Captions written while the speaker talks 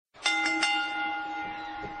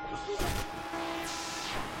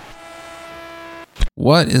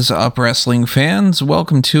What is up, wrestling fans?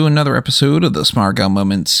 Welcome to another episode of the Smart Guy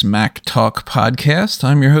Moment Smack Talk podcast.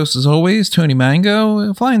 I'm your host, as always, Tony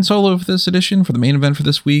Mango, flying solo for this edition for the main event for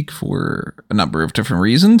this week for a number of different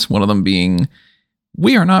reasons. One of them being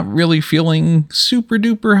we are not really feeling super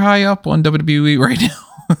duper high up on WWE right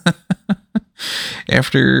now.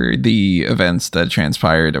 After the events that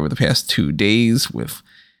transpired over the past 2 days with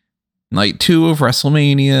Night 2 of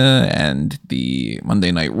WrestleMania and the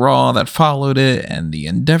Monday Night Raw that followed it and the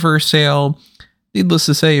Endeavor sale. Needless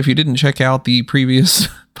to say, if you didn't check out the previous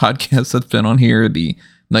podcast that's been on here, the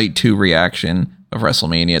Night 2 reaction of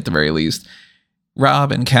WrestleMania at the very least,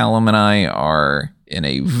 Rob and Callum and I are in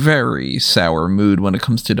a very sour mood when it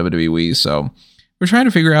comes to WWE, so we're trying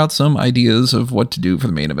to figure out some ideas of what to do for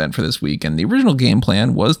the main event for this week, and the original game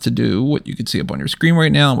plan was to do what you can see up on your screen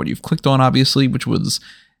right now, what you've clicked on obviously, which was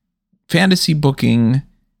fantasy booking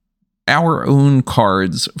our own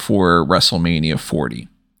cards for WrestleMania 40.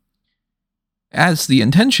 As the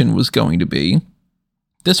intention was going to be,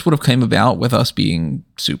 this would have come about with us being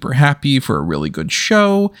super happy for a really good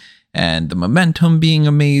show and the momentum being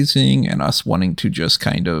amazing and us wanting to just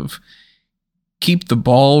kind of keep the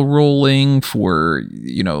ball rolling for,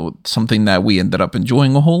 you know, something that we ended up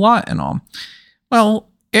enjoying a whole lot and all. Well,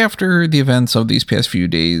 after the events of these past few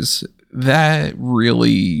days, that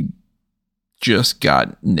really just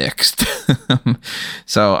got nixed.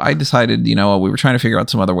 So I decided, you know, we were trying to figure out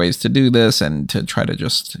some other ways to do this and to try to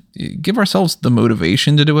just give ourselves the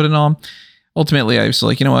motivation to do it and all. Ultimately, I was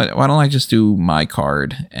like, you know what, why don't I just do my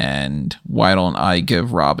card and why don't I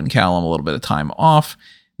give Rob and Callum a little bit of time off?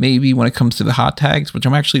 Maybe when it comes to the hot tags, which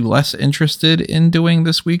I'm actually less interested in doing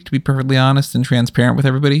this week, to be perfectly honest and transparent with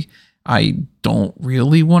everybody. I don't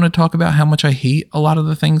really want to talk about how much I hate a lot of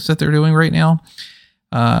the things that they're doing right now.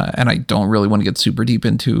 And I don't really want to get super deep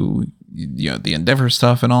into, you know, the Endeavor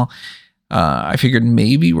stuff and all. I figured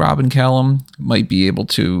maybe Rob and Callum might be able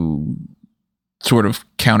to sort of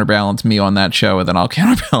counterbalance me on that show, and then I'll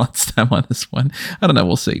counterbalance them on this one. I don't know,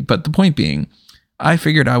 we'll see. But the point being, I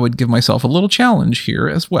figured I would give myself a little challenge here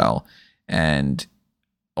as well. And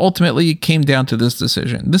ultimately, it came down to this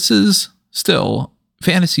decision. This is still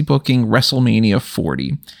fantasy booking WrestleMania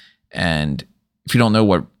 40. And if you don't know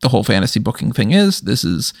what the whole fantasy booking thing is, this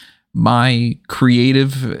is my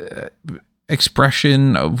creative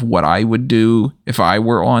expression of what I would do if I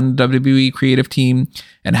were on the WWE creative team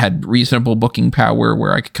and had reasonable booking power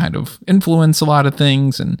where I could kind of influence a lot of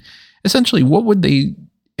things. And essentially, what would they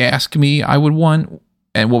ask me I would want,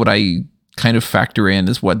 and what would I kind of factor in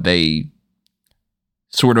is what they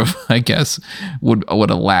sort of, I guess, would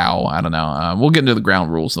allow. I don't know. We'll get into the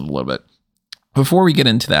ground rules in a little bit. Before we get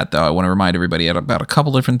into that, though, I want to remind everybody about a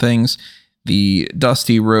couple different things. The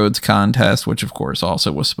Dusty Rhodes contest, which, of course,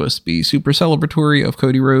 also was supposed to be super celebratory of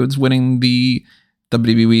Cody Rhodes winning the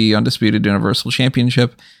WWE Undisputed Universal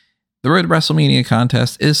Championship. The Road to WrestleMania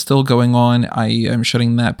contest is still going on. I am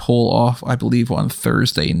shutting that poll off, I believe, on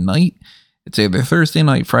Thursday night. It's either Thursday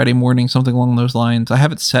night, Friday morning, something along those lines. I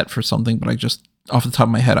have it set for something, but I just, off the top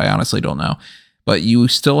of my head, I honestly don't know. But you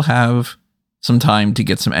still have some time to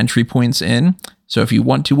get some entry points in. So if you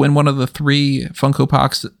want to win one of the 3 Funko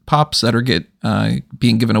Pops that are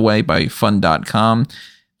being given away by fun.com,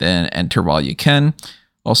 then enter while you can.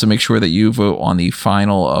 Also make sure that you vote on the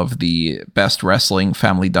final of the Best Wrestling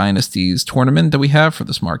Family Dynasties tournament that we have for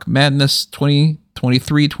this Mark Madness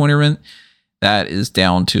 2023 tournament. That is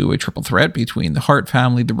down to a triple threat between the Hart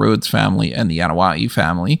family, the Rhodes family, and the Anoa'i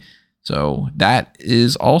family. So that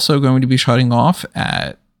is also going to be shutting off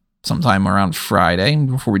at sometime around Friday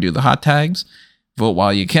before we do the hot tags. Vote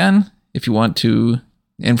while you can if you want to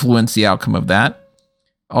influence the outcome of that.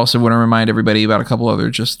 Also want to remind everybody about a couple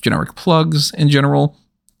other just generic plugs in general.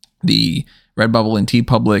 The Redbubble and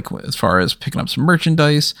TeePublic as far as picking up some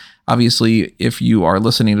merchandise. Obviously, if you are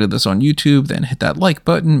listening to this on YouTube, then hit that like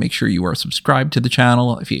button. Make sure you are subscribed to the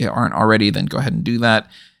channel. If you aren't already, then go ahead and do that.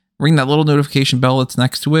 Ring that little notification bell that's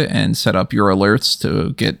next to it and set up your alerts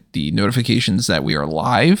to get the notifications that we are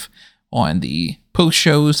live on the post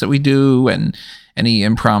shows that we do and any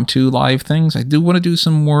impromptu live things. I do want to do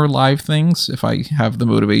some more live things if I have the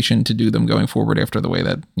motivation to do them going forward after the way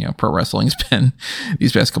that, you know, pro wrestling's been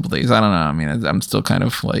these past couple days. I don't know. I mean, I'm still kind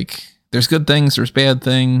of like, there's good things, there's bad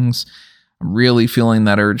things. I'm really feeling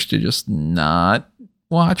that urge to just not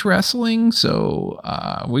watch wrestling. So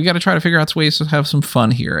we got to try to figure out ways to have some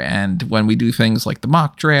fun here. And when we do things like the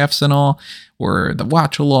mock drafts and all, or the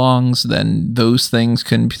watch alongs, then those things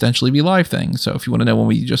can potentially be live things. So if you want to know when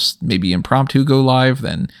we just maybe impromptu go live,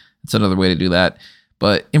 then it's another way to do that.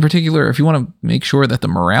 But in particular, if you want to make sure that the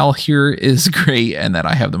morale here is great and that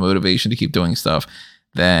I have the motivation to keep doing stuff,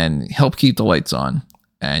 then help keep the lights on.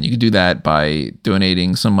 And you can do that by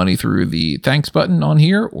donating some money through the thanks button on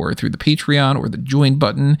here or through the Patreon or the join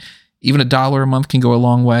button. Even $1 a month can go a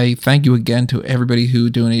long way. Thank you again to everybody who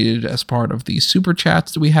donated as part of the super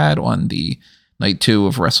chats that we had on the night 2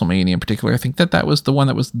 of WrestleMania in particular. I think that was the one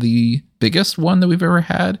that was the biggest one that we've ever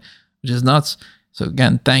had, which is nuts. So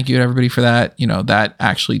again, thank you to everybody for that. That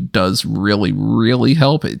actually does really, really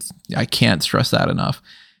help. I can't stress that enough.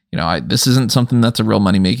 This isn't something that's a real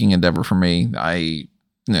money-making endeavor for me.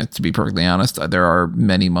 To be perfectly honest, there are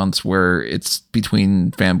many months where it's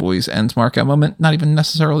between Fanboys and Smart Guy Moment, not even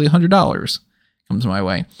necessarily $100 comes my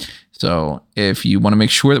way. So if you want to make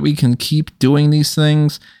sure that we can keep doing these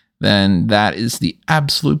things, then that is the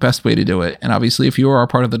absolute best way to do it. And obviously, if you are a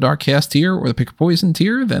part of the Darkcast tier or the Pick or Poison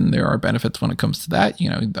tier, then there are benefits when it comes to that.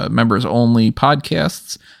 Members only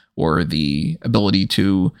podcasts or the ability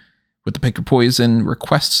to, with the Pick or Poison,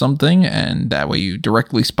 request something, and that way you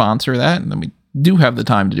directly sponsor that, and then we do have the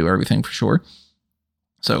time to do everything for sure.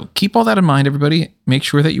 So keep all that in mind, everybody. Make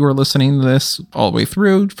sure that you are listening to this all the way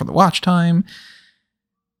through for the watch time.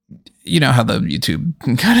 You know how the YouTube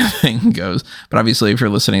kind of thing goes. But obviously, if you're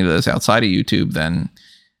listening to this outside of YouTube, then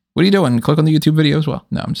what are you doing? Click on the YouTube video as well.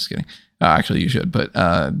 No, I'm just kidding. Actually, you should. But,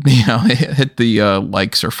 hit the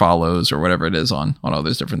likes or follows or whatever it is on all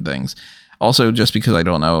those different things. Also, just because I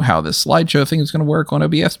don't know how this slideshow thing is going to work on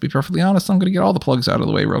OBS, to be perfectly honest, I'm going to get all the plugs out of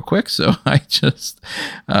the way real quick. So I just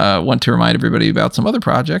want to remind everybody about some other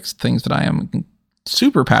projects, things that I am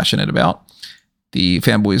super passionate about. The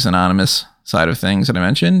Fanboys Anonymous side of things that I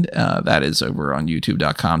mentioned, that is over on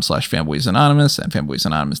youtube.com/fanboysanonymous and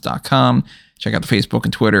fanboysanonymous.com. Check out the Facebook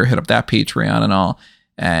and Twitter, hit up that Patreon and all,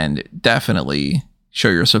 and definitely show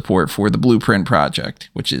your support for the Blueprint Project,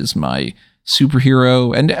 which is my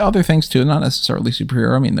superhero and other things too, not necessarily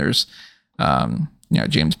superhero. I mean, there's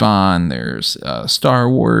James Bond, there's Star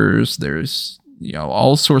Wars, there's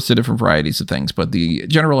all sorts of different varieties of things, but the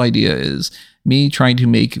general idea is me trying to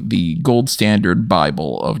make the gold standard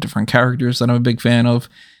Bible of different characters that I'm a big fan of,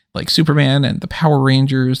 like Superman and the Power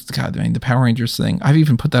Rangers. God, I mean, the Power Rangers thing, I've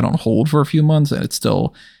even put that on hold for a few months, and it's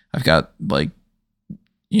still, I've got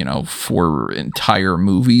 4 entire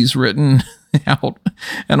movies written out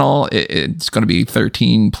and all. It's going to be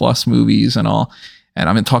 13 plus movies and all, and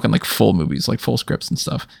I'm talking like full movies, like full scripts and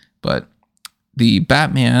stuff. But the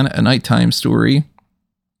Batman A Nighttime Story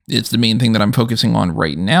is the main thing that I'm focusing on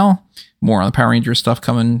right now. More on the Power Rangers stuff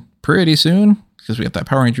coming pretty soon, because we have that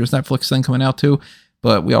Power Rangers Netflix thing coming out too.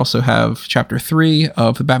 But we also have chapter 3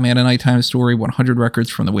 of the Batman A Nighttime Story, 100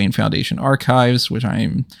 records from the Wayne Foundation archives, which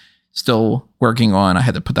I'm still working on. I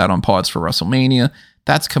had to put that on pause for WrestleMania.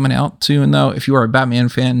 That's coming out soon, though. If you are a Batman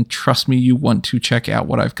fan, trust me, you want to check out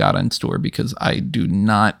what I've got in store, because I do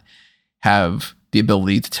not have the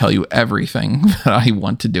ability to tell you everything that I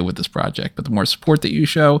want to do with this project. But the more support that you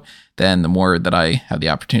show, then the more that I have the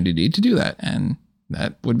opportunity to do that. And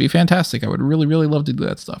that would be fantastic. I would really, really love to do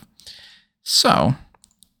that stuff. So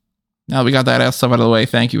now we got that stuff out of the way.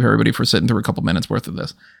 Thank you, everybody, for sitting through a couple minutes worth of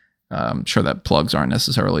this. I'm sure that plugs aren't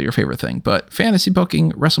necessarily your favorite thing, but fantasy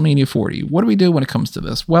booking WrestleMania 40. What do we do when it comes to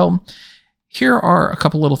this? Well, here are a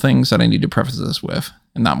couple little things that I need to preface this with,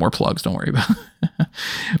 and not more plugs, don't worry about it.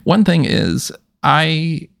 One thing is,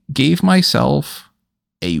 I gave myself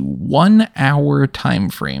a 1 hour time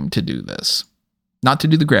frame to do this. Not to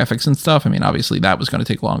do the graphics and stuff. I mean, obviously that was going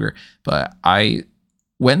to take longer, but I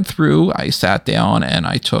went through, I sat down, and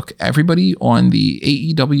I took everybody on the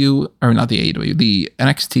AEW, or not the AEW, the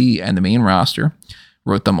NXT and the main roster,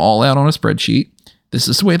 wrote them all out on a spreadsheet. This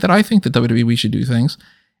is the way that I think that WWE should do things.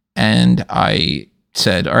 And I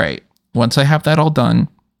said, all right, once I have that all done,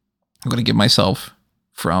 I'm going to give myself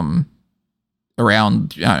from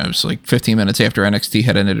around, I don't know, it was like 15 minutes after NXT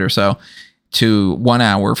had ended or so, to 1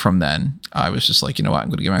 hour from then. I was just like, you know what, I'm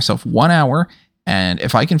going to give myself 1 hour. And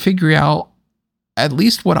if I can figure out at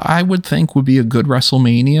least what I would think would be a good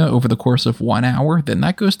WrestleMania over the course of 1 hour, then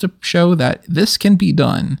that goes to show that this can be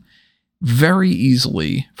done very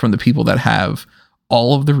easily from the people that have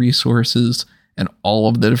all of the resources and all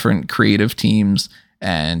of the different creative teams,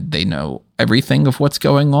 and they know everything of what's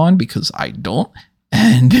going on, because I don't.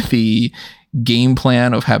 And the game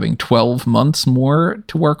plan of having 12 months more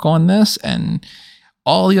to work on this and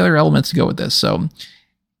all the other elements to go with this. So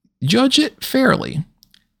judge it fairly.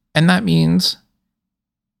 And that means,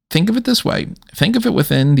 think of it this way. Think of it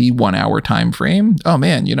within the 1 hour time frame. Oh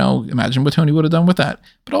man, imagine what Tony would have done with that.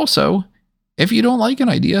 But also, if you don't like an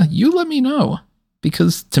idea, you let me know.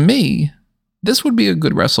 Because to me, this would be a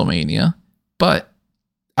good WrestleMania, but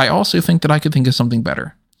I also think that I could think of something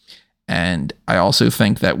better. And I also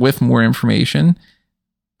think that with more information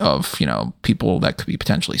of, people that could be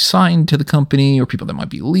potentially signed to the company or people that might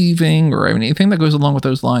be leaving or anything that goes along with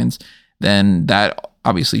those lines, then that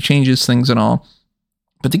obviously changes things and all.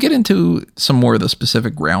 But to get into some more of the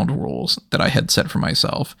specific ground rules that I had set for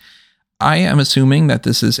myself, I am assuming that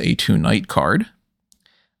this is a 2-night card.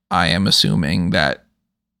 I am assuming that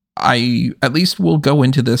I at least will go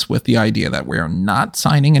into this with the idea that we're not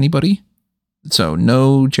signing anybody. So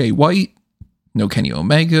no Jay White, no Kenny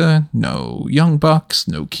Omega, no Young Bucks,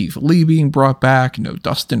 no Keith Lee being brought back, no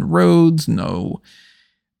Dustin Rhodes, no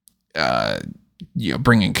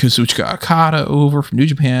bringing Kazuchika Okada over from New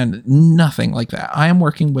Japan, nothing like that. I am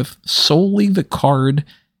working with solely the card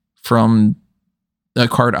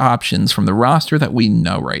options from the roster that we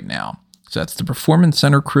know right now. So that's the Performance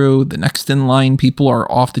Center crew. The next in line people are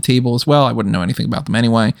off the table as well. I wouldn't know anything about them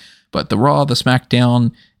anyway. But the Raw, the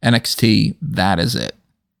SmackDown, NXT, that is it.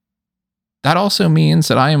 That also means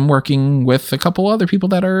that I am working with a couple other people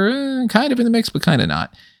that are kind of in the mix, but kind of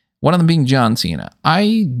not. One of them being John Cena.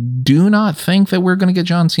 I do not think that we're going to get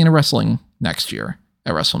John Cena wrestling next year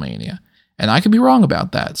at WrestleMania. And I could be wrong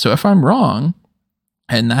about that. So if I'm wrong,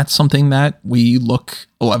 and that's something that we look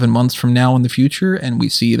 11 months from now in the future and we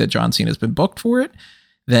see that John Cena has been booked for it,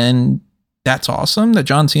 then that's awesome that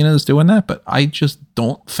John Cena is doing that. But I just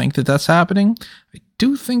don't think that that's happening. I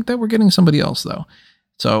do think that we're getting somebody else, though.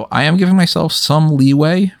 So I am giving myself some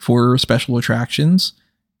leeway for special attractions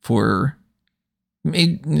for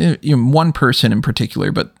one person in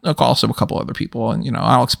particular, but also a couple other people. And,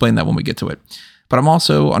 I'll explain that when we get to it. But I'm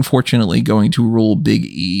also, unfortunately, going to rule Big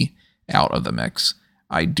E out of the mix.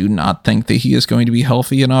 I do not think that he is going to be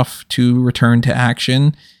healthy enough to return to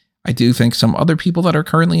action. I do think some other people that are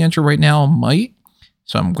currently injured right now might.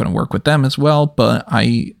 So I'm going to work with them as well. But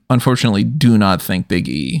I unfortunately do not think Big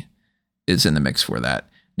E is in the mix for that.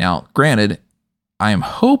 Now, granted, I am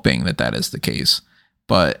hoping that that is the case,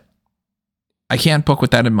 but I can't book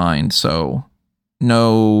with that in mind. So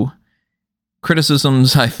no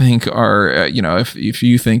criticisms, I think, are, if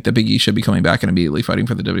you think that Big E should be coming back and immediately fighting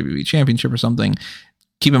for the WWE Championship or something,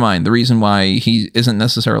 keep in mind, the reason why he isn't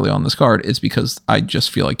necessarily on this card is because I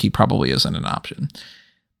just feel like he probably isn't an option.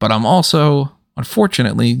 But I'm also,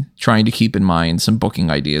 unfortunately, trying to keep in mind some booking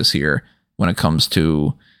ideas here when it comes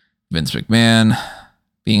to Vince McMahon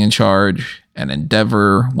being in charge and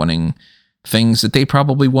Endeavor wanting things that they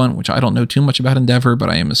probably want, which I don't know too much about Endeavor,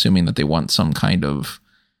 but I am assuming that they want some kind of,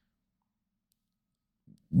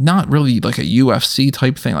 not really like a UFC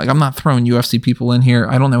type thing. Like, I'm not throwing UFC people in here.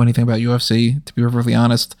 I don't know anything about UFC, to be perfectly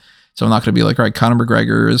honest. So I'm not going to be like, all right, Conor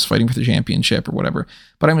McGregor is fighting for the championship or whatever.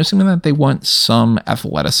 But I'm assuming that they want some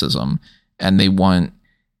athleticism and they want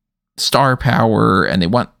star power and they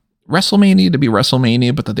want WrestleMania to be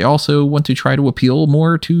WrestleMania, but that they also want to try to appeal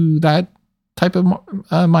more to that type of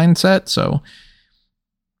mindset. So,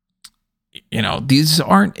 these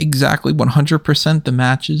aren't exactly 100% the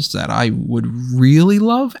matches that I would really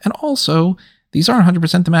love. And also, these aren't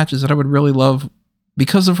 100% the matches that I would really love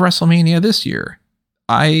because of WrestleMania this year.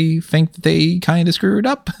 I think that they kind of screwed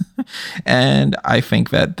up. And I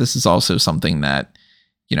think that this is also something that,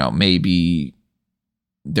 maybe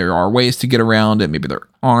there are ways to get around it. Maybe there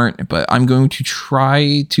aren't. But I'm going to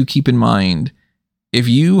try to keep in mind, if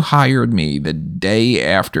you hired me the day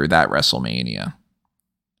after that WrestleMania,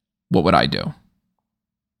 what would I do?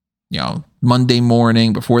 Monday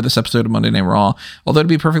morning before this episode of Monday Night Raw. Although, to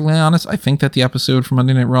be perfectly honest, I think that the episode from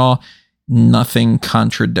Monday Night Raw, nothing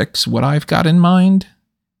contradicts what I've got in mind.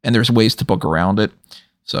 And there's ways to book around it.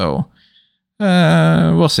 So,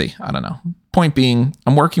 we'll see. I don't know. Point being,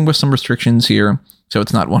 I'm working with some restrictions here. So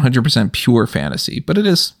it's not 100% pure fantasy. But it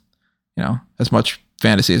is, as much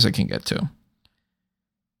fantasy as I can get to.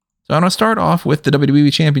 So I'm going to start off with the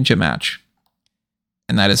WWE Championship match.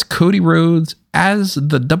 And that is Cody Rhodes as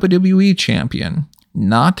the WWE Champion,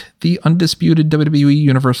 not the undisputed WWE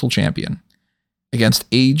Universal Champion, against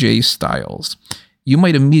AJ Styles. You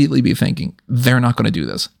might immediately be thinking, they're not going to do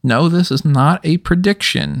this. No, this is not a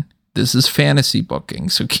prediction. This is fantasy booking,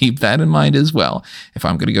 so keep that in mind as well. If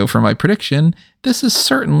I'm going to go for my prediction, this is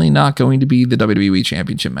certainly not going to be the WWE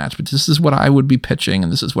Championship match, but this is what I would be pitching,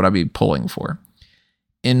 and this is what I'd be pulling for.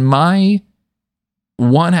 In my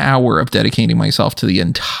 1 hour of dedicating myself to the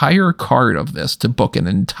entire card of this to book an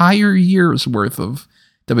entire year's worth of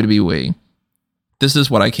WWE, this is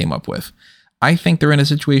what I came up with. I think they're in a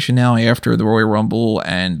situation now after the Royal Rumble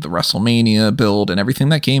and the WrestleMania build and everything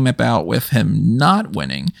that came about with him not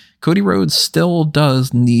winning. Cody Rhodes still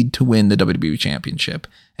does need to win the WWE Championship,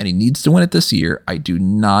 and he needs to win it this year. I do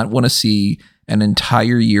not want to see an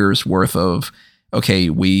entire year's worth of, okay,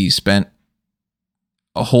 we spent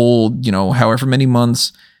a whole, however many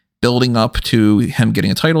months building up to him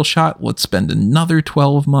getting a title shot. Let's spend another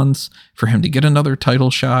 12 months for him to get another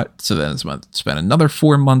title shot. So then let's spend another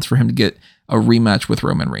 4 months for him to get a rematch with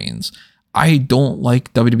Roman Reigns. I don't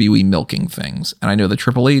like WWE milking things. And I know that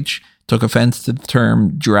Triple H took offense to the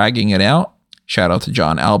term dragging it out. Shout out to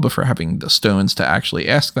John Alba for having the stones to actually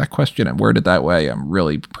ask that question and word it that way. I'm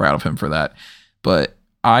really proud of him for that. But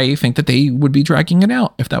I think that they would be dragging it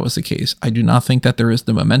out if that was the case. I do not think that there is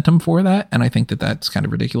the momentum for that. And I think that that's kind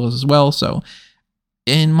of ridiculous as well. So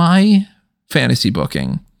in my fantasy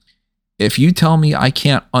booking, if you tell me I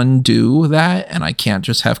can't undo that and I can't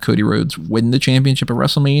just have Cody Rhodes win the championship at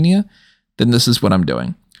WrestleMania, then this is what I'm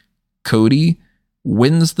doing. Cody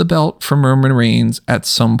wins the belt from Roman Reigns at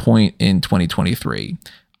some point in 2023.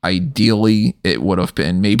 Ideally, it would have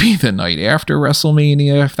been maybe the night after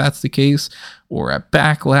WrestleMania, if that's the case, or at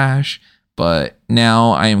Backlash. But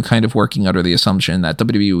now I am kind of working under the assumption that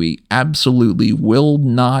WWE absolutely will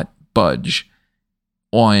not budge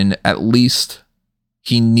on at least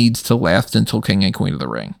he needs to last until King and Queen of the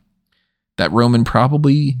Ring. That Roman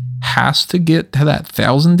probably has to get to that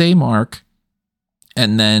 1,000-day mark,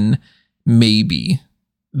 and then maybe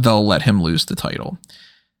they'll let him lose the title.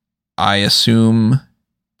 I assume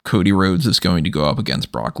Cody Rhodes is going to go up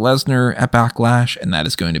against Brock Lesnar at Backlash, and that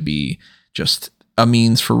is going to be just a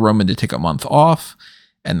means for Roman to take a month off,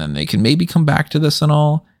 and then they can maybe come back to this and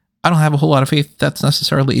all. I don't have a whole lot of faith that's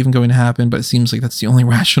necessarily even going to happen, but it seems like that's the only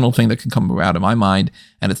rational thing that can come out of my mind,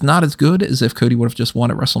 and it's not as good as if Cody would have just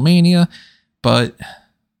won at WrestleMania, but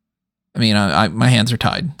I mean, my hands are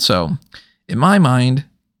tied. So in my mind,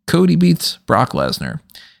 Cody beats Brock Lesnar,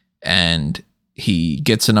 and he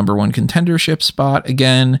gets a number one contendership spot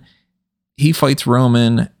again. He fights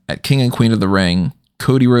Roman at King and Queen of the Ring.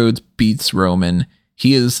 Cody Rhodes beats Roman.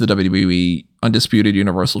 He is the WWE Undisputed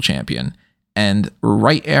Universal Champion. And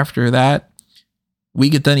right after that, we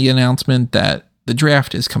get then the announcement that the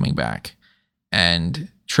draft is coming back. And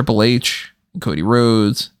Triple H, and Cody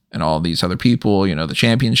Rhodes, and all these other people, the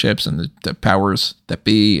championships and the powers that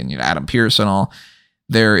be, and Adam Pearce and all,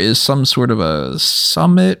 there is some sort of a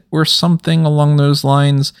summit or something along those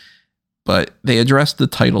lines, but they address the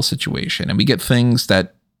title situation, and we get things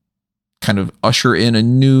that kind of usher in a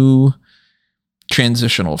new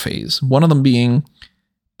transitional phase. One of them being,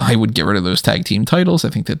 I would get rid of those tag team titles. I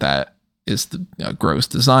think that is the gross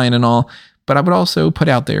design and all, but I would also put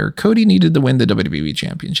out there, Cody needed to win the WWE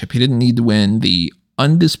Championship. He didn't need to win the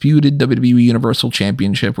undisputed WWE Universal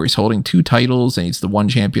Championship where he's holding two titles and he's the one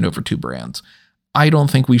champion over two brands. I don't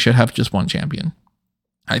think we should have just one champion.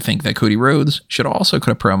 I think that Cody Rhodes should also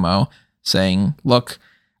cut a promo saying, look,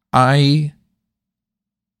 I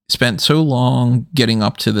spent so long getting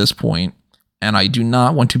up to this point, and I do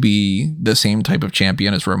not want to be the same type of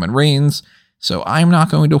champion as Roman Reigns, so I'm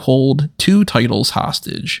not going to hold two titles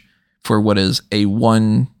hostage for what is a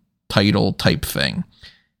one title type thing.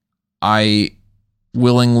 I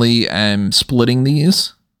willingly am splitting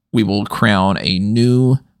these. We will crown a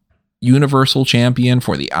new Universal Champion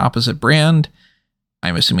for the opposite brand.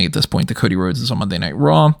 I'm assuming at this point that Cody Rhodes is on Monday Night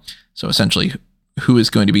Raw. So essentially, who is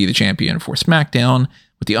going to be the champion for SmackDown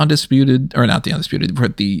with the undisputed, or not the undisputed,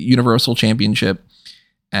 but the Universal Championship.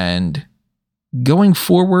 And going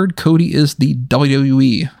forward, Cody is the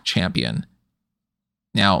WWE champion.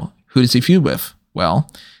 Now, who does he feud with? Well,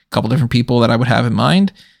 a couple different people that I would have in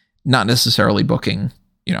mind, not necessarily booking,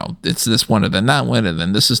 it's this one and then that one, and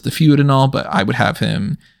then this is the feud and all, but I would have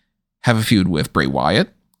him have a feud with Bray Wyatt.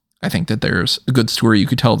 I think that there's a good story you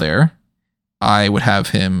could tell there. I would have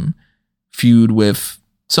him feud with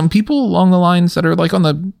some people along the lines that are like on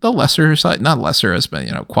the lesser side, not lesser as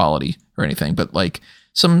quality or anything, but like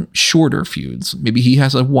some shorter feuds. Maybe he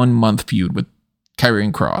has a 1 month feud with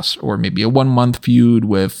Karrion Kross, or maybe a 1 month feud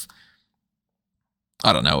with,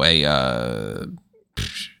 I don't know, a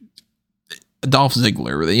Dolph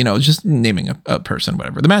Ziggler, just naming a person,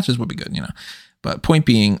 whatever. The matches would be good, But point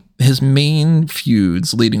being, his main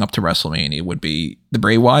feuds leading up to WrestleMania would be the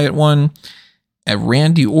Bray Wyatt one, a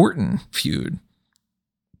Randy Orton feud.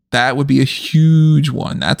 That would be a huge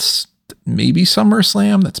one. That's maybe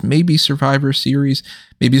SummerSlam. That's maybe Survivor Series.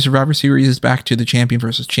 Maybe Survivor Series is back to the champion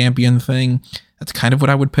versus champion thing. That's kind of what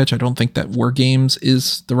I would pitch. I don't think that War Games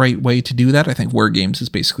is the right way to do that. I think War Games is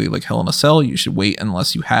basically like Hell in a Cell. You should wait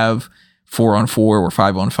unless you have 4-on-4 or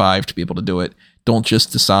 5-on-5 to be able to do it. Don't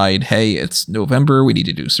just decide, hey, it's November, we need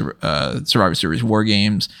to do Survivor Series War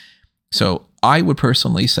Games. So I would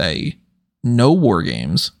personally say no War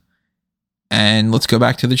Games, and let's go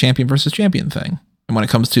back to the champion versus champion thing. And when it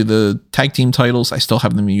comes to the tag team titles, I still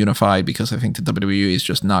have them unified because I think the WWE is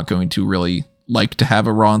just not going to really like to have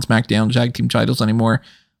a Raw and SmackDown tag team titles anymore.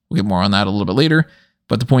 We'll get more on that a little bit later.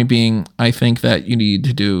 But the point being, I think that you need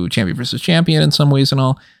to do champion versus champion in some ways and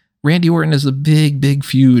all. Randy Orton is a big, big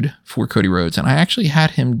feud for Cody Rhodes. And I actually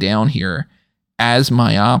had him down here as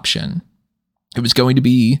my option. It was going to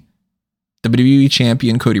be WWE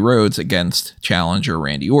champion Cody Rhodes against challenger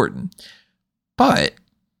Randy Orton. But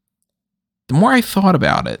the more I thought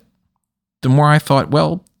about it, the more I thought,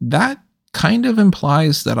 well, that kind of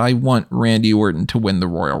implies that I want Randy Orton to win the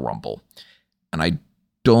Royal Rumble. And I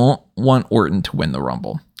don't want Orton to win the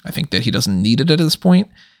Rumble. I think that he doesn't need it at this point.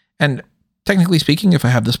 And technically speaking, if I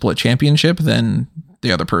have the split championship, then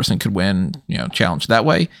the other person could win, challenge that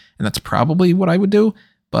way. And that's probably what I would do.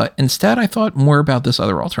 But instead, I thought more about this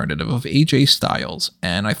other alternative of AJ Styles.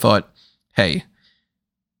 And I thought, hey,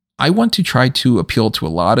 I want to try to appeal to a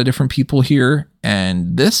lot of different people here.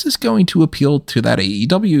 And this is going to appeal to that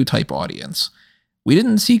AEW type audience. We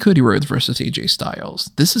didn't see Cody Rhodes versus AJ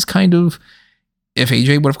Styles. This is kind of, if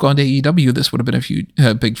AJ would have gone to AEW, this would have been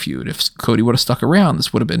a big feud. If Cody would have stuck around,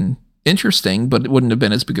 this would have been interesting, but it wouldn't have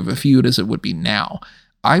been as big of a feud as it would be now.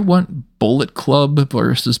 I want Bullet Club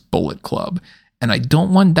versus Bullet Club. And I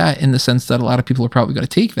don't want that in the sense that a lot of people are probably going to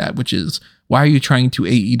take that, which is, why are you trying to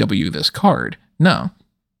AEW this card? No,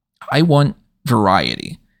 I want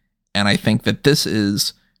variety. And I think that this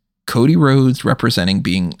is Cody Rhodes representing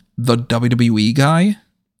being the WWE guy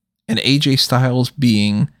and AJ Styles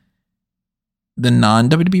being the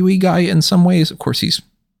non-WWE guy in some ways. Of course, he's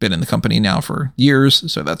been in the company now for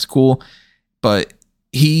years, so that's cool. But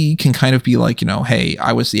he can kind of be like, hey,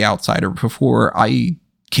 I was the outsider before. I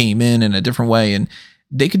came in a different way, and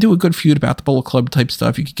they could do a good feud about the Bullet Club type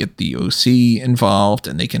stuff. You could get the OC involved,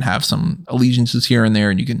 and they can have some allegiances here and there,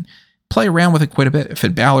 and you can play around with it quite a bit.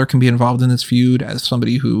 Finn Balor can be involved in this feud as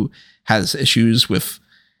somebody who has issues with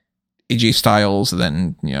AJ Styles,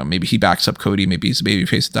 then, maybe he backs up Cody, maybe he's a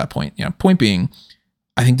babyface at that point. Point being,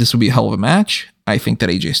 I think this would be a hell of a match. I think that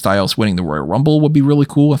AJ Styles winning the Royal Rumble would be really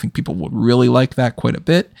cool. I think people would really like that quite a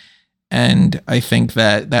bit. And I think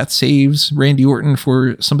that saves Randy Orton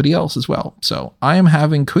for somebody else as well. So I am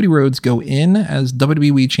having Cody Rhodes go in as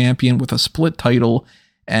WWE champion with a split title,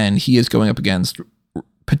 and he is going up against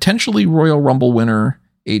potentially Royal Rumble winner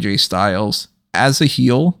AJ Styles as a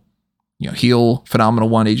heel. Heel phenomenal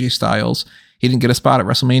one, AJ Styles. He didn't get a spot at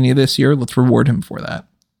WrestleMania this year. Let's reward him for that.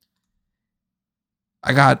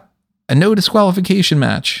 I got a no disqualification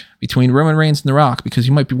match between Roman Reigns and The Rock, because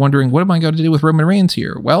you might be wondering, what am I going to do with Roman Reigns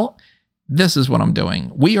here? Well, this is what I'm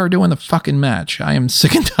doing. We are doing the fucking match. I am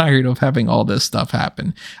sick and tired of having all this stuff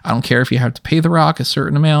happen. I don't care if you have to pay The Rock a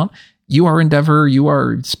certain amount. You are Endeavor. You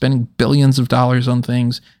are spending billions of dollars on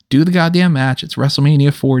things. Do the goddamn match. It's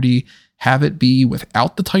WrestleMania 40. Have it be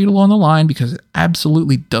without the title on the line, because it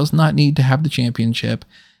absolutely does not need to have the championship.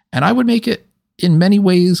 And I would make it, in many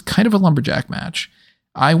ways, kind of a lumberjack match.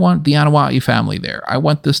 I want the Anoa'i family there. I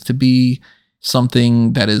want this to be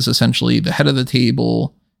something that is essentially the head of the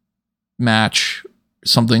table match,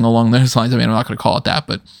 something along those lines. I mean, I'm not going to call it that,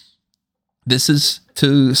 but this is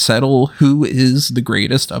to settle who is the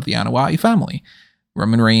greatest of the Anoa'i family.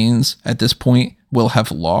 Roman Reigns, at this point, will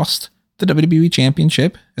have lost the WWE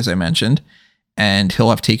Championship, as I mentioned, and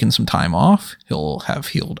he'll have taken some time off. He'll have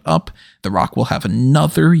healed up. The Rock will have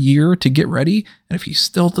another year to get ready, and if he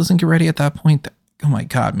still doesn't get ready at that point, oh my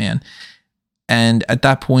God, man. And at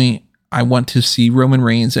that point, I want to see Roman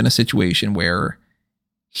Reigns in a situation where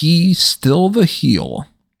he's still the heel,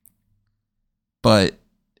 but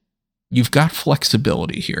you've got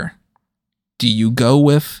flexibility here. Do you go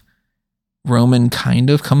with Roman kind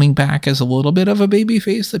of coming back as a little bit of a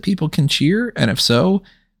babyface that people can cheer? And if so,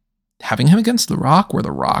 having him against The Rock, where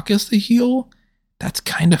The Rock is the heel, that's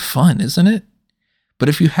kind of fun, isn't it? But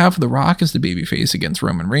if you have The Rock as the babyface against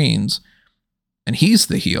Roman Reigns, and he's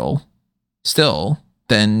the heel still,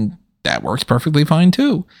 then that works perfectly fine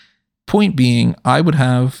too. Point being, I would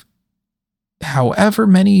have however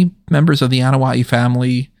many members of the Anoa'i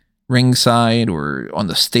family ringside or on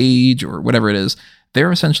the stage or whatever it is.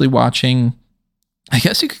 They're essentially watching, I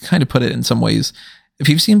guess you could kind of put it in some ways, if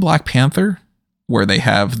you've seen Black Panther, where they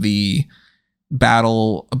have the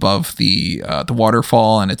battle above the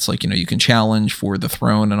waterfall, and it's like, you can challenge for the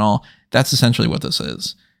throne and all, that's essentially what this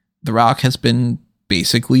is. The Rock has been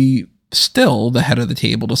basically still the head of the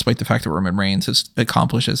table, despite the fact that Roman Reigns has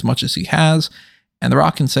accomplished as much as he has. And The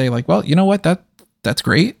Rock can say, like, well, you know what, that's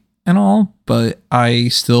great and all, but I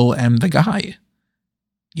still am the guy.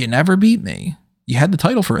 You never beat me. You had the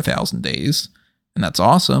title for 1,000 days, and that's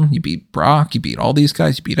awesome. You beat Brock, you beat all these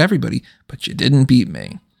guys, you beat everybody, but you didn't beat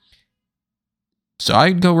me. So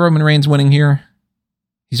I'd go Roman Reigns winning here.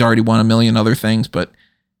 He's already won a million other things, but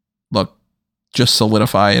look, just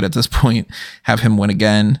solidify it at this point, have him win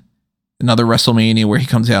again, another WrestleMania where he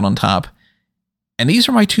comes out on top. And these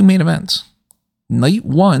are my two main events. Night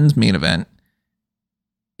one's main event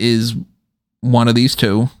is one of these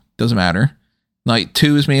two. Doesn't matter. Night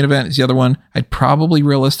two's main event is the other one. I'd probably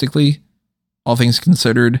realistically, all things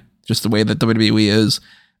considered, just the way that WWE is,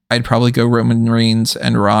 I'd probably go Roman Reigns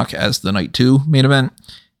and Rock as the night two main event,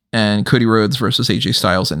 and Cody Rhodes versus AJ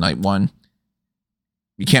Styles at night one.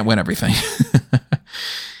 You can't win everything.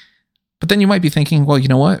 But then you might be thinking, well, you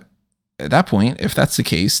know what? At that point, if that's the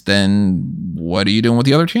case, then what are you doing with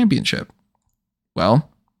the other championship?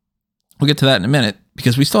 Well, we'll get to that in a minute,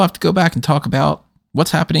 because we still have to go back and talk about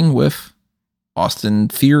what's happening with Austin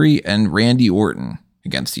Theory and Randy Orton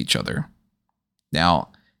against each other. Now,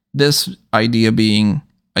 this idea being,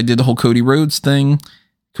 I did the whole Cody Rhodes thing.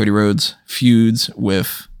 Cody Rhodes feuds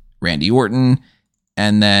with Randy Orton.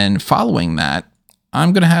 And then following that,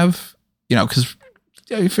 I'm going to have, because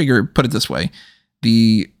I figure, put it this way,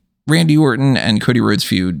 the Randy Orton and Cody Rhodes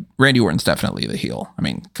feud, Randy Orton's definitely the heel. I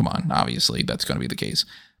mean, come on, obviously that's going to be the case.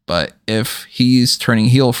 But if he's turning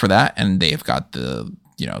heel for that, and they've got the,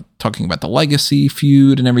 talking about the legacy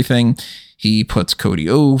feud and everything, he puts Cody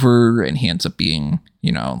over and he ends up being,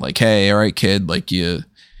 like, hey, all right, kid, like you're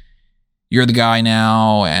the guy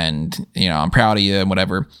now, and, I'm proud of you and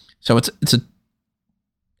whatever. So it's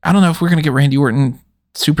I don't know if we're going to get Randy Orton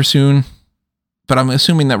super soon, but I'm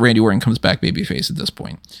assuming that Randy Orton comes back babyface at this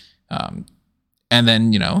point. And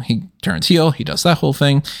then, he turns heel. He does that whole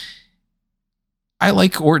thing. I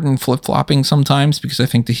like Orton flip-flopping sometimes because I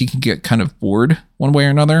think that he can get kind of bored one way or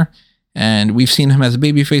another. And we've seen him as a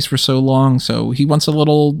babyface for so long, so he wants a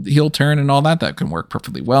little heel turn and all that. That can work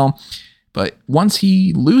perfectly well. But once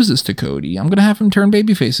he loses to Cody, I'm going to have him turn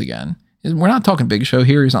babyface again. We're not talking Big Show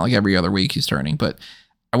here. He's not like every other week he's turning, but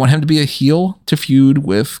I want him to be a heel to feud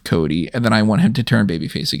with Cody, and then I want him to turn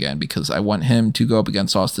babyface again because I want him to go up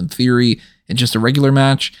against Austin Theory in just a regular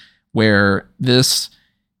match, where this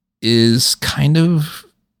is kind of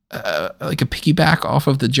like a piggyback off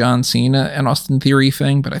of the John Cena and Austin Theory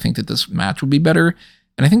thing, but I think that this match will be better,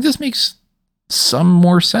 and I think this makes some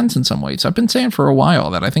more sense in some ways. I've been saying for a while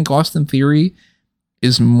that I think Austin Theory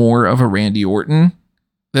is more of a Randy Orton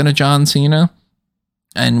than a John Cena,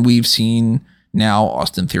 and we've seen now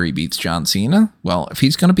Austin Theory beats John Cena. Well, if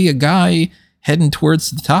he's going to be a guy heading towards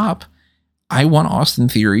the top, I want Austin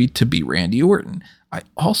Theory to beat Randy Orton. I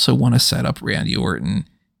also want to set up Randy Orton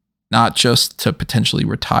not just to potentially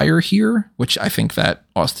retire here, which I think that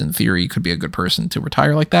Austin Theory could be a good person to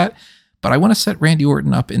retire like that, but I want to set Randy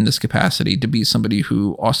Orton up in this capacity to be somebody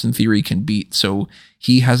who Austin Theory can beat, so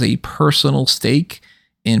he has a personal stake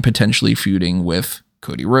in potentially feuding with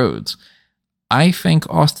Cody Rhodes. I think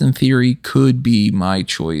Austin Theory could be my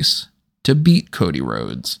choice to beat Cody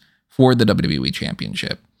Rhodes for the WWE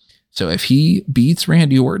Championship. So if he beats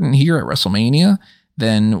Randy Orton here at WrestleMania,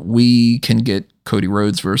 then we can get Cody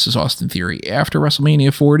Rhodes versus Austin Theory after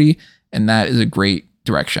WrestleMania 40, and that is a great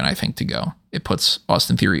direction, I think, to go. It puts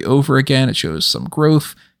Austin Theory over again. It shows some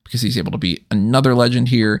growth because he's able to be another legend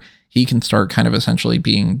here. He can start kind of essentially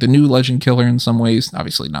being the new legend killer in some ways,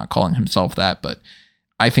 obviously not calling himself that, but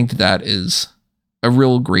I think that that is a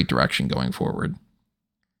real great direction going forward.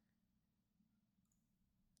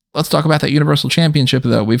 Let's talk about that Universal Championship,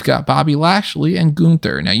 though. We've got Bobby Lashley and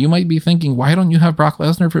Gunther. Now, you might be thinking, why don't you have Brock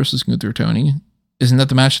Lesnar versus Gunther, Tony? Isn't that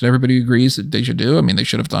the match that everybody agrees that they should do? I mean, they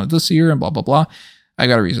should have done it this year and blah, blah, blah. I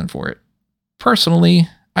got a reason for it. Personally,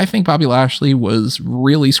 I think Bobby Lashley was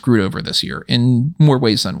really screwed over this year in more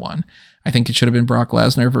ways than one. I think it should have been Brock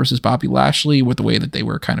Lesnar versus Bobby Lashley with the way that they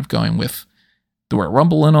were kind of going with the Royal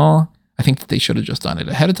Rumble and all. I think that they should have just done it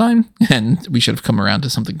ahead of time, and we should have come around to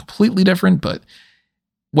something completely different. But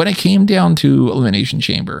when it came down to Elimination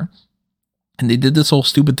Chamber, and they did this whole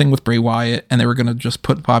stupid thing with Bray Wyatt, and they were going to just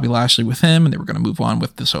put Bobby Lashley with him, and they were going to move on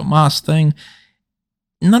with this Omos thing,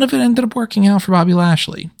 none of it ended up working out for Bobby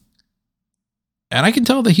Lashley. And I can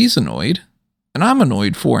tell that he's annoyed, and I'm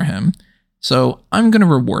annoyed for him. So I'm going to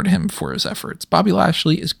reward him for his efforts. Bobby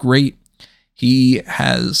Lashley is great. He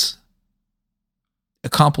has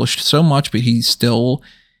accomplished so much, but he's still,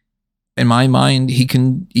 in my mind, he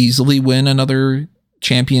can easily win another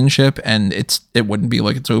championship, and it wouldn't be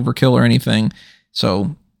like it's overkill or anything.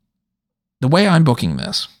 So the way I'm booking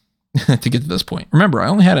this to get to this point, remember, I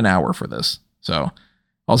only had an hour for this, so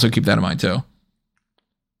also keep that in mind too.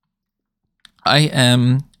 I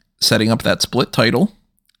am setting up that split title,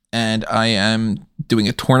 and I am doing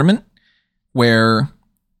a tournament where,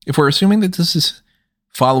 if we're assuming that this is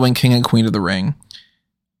following King and Queen of the Ring,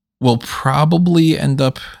 we'll probably end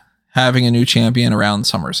up having a new champion around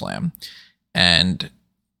SummerSlam. And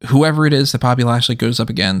whoever it is that Bobby Lashley goes up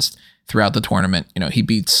against throughout the tournament, he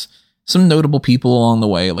beats some notable people along the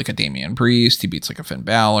way, like a Damian Priest. He beats like a Finn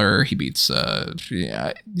Balor. He beats,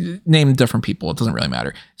 name different people. It doesn't really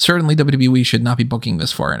matter. Certainly WWE should not be booking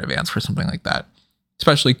this far in advance for something like that,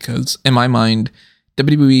 especially because in my mind,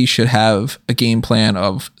 WWE should have a game plan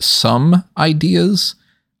of some ideas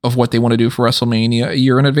of what they want to do for WrestleMania a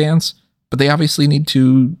year in advance, but they obviously need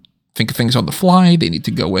to think of things on the fly. They need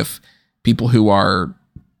to go with people who are,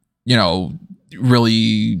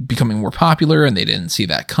 really becoming more popular and they didn't see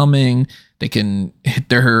that coming. They can hit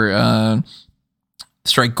their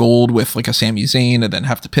strike gold with like a Sami Zayn and then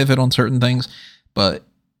have to pivot on certain things. But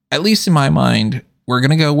at least in my mind, we're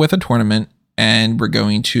going to go with a tournament and we're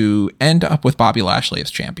going to end up with Bobby Lashley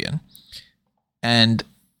as champion. And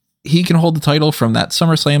he can hold the title from that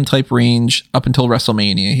SummerSlam type range up until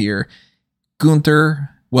WrestleMania here.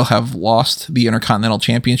 Gunther will have lost the Intercontinental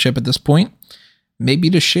Championship at this point. Maybe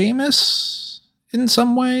to Sheamus in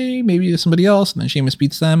some way, maybe to somebody else, and then Sheamus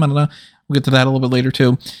beats them. I don't know. We'll get to that a little bit later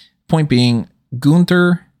too. Point being,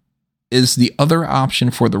 Gunther is the other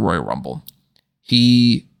option for the Royal Rumble.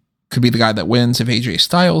 He could be the guy that wins if AJ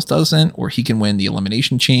Styles doesn't, or he can win the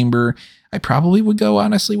Elimination Chamber. I probably would go,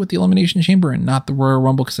 honestly, with the Elimination Chamber and not the Royal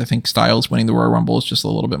Rumble, because I think Styles winning the Royal Rumble is just a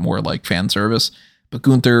little bit more like fan service. But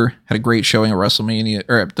Gunther had a great showing at WrestleMania,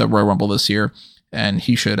 or at the Royal Rumble this year, and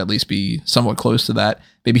he should at least be somewhat close to that.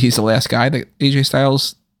 Maybe he's the last guy that AJ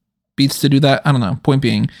Styles beats to do that. I don't know. Point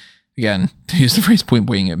being, again, to use the phrase point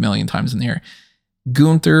being a million times in the air,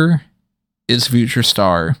 Gunther is a future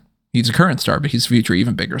star. He's a current star, but he's a future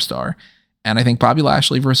even bigger star. And I think Bobby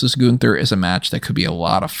Lashley versus Gunther is a match that could be a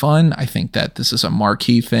lot of fun. I think that this is a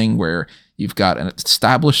marquee thing where you've got an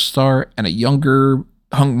established star and a younger,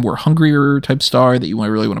 more hungrier type star that you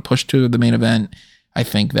really want to push to the main event. I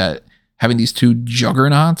think that having these two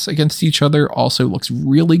juggernauts against each other also looks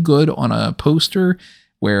really good on a poster,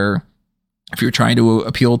 where if you're trying to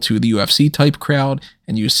appeal to the UFC type crowd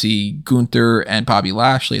and you see Gunther and Bobby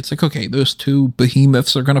Lashley, it's like, okay, those two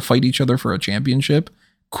behemoths are going to fight each other for a championship.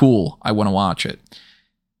 Cool. I want to watch it.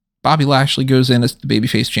 Bobby Lashley goes in as the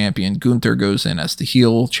babyface champion. Gunther goes in as the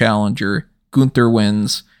heel challenger. Gunther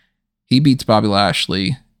wins. He beats Bobby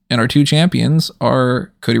Lashley. And our two champions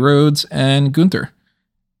are Cody Rhodes and Gunther.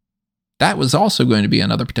 That was also going to be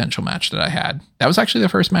another potential match that I had. That was actually the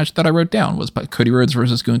first match that I wrote down, was Cody Rhodes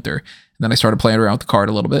versus Gunther. And then I started playing around with the card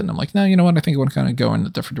a little bit, and I'm like, no, you know what? I think I want to kind of go in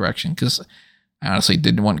a different direction, because I honestly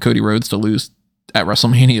didn't want Cody Rhodes to lose at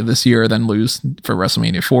WrestleMania this year, then lose for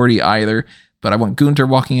WrestleMania 40 either. But I want Gunther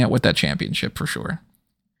walking out with that championship for sure.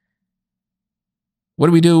 What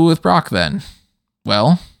do we do with Brock then?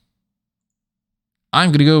 Well, I'm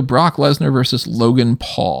going to go Brock Lesnar versus Logan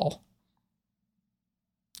Paul.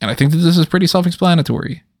 And I think that this is pretty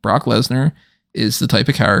self-explanatory. Brock Lesnar is the type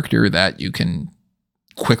of character that you can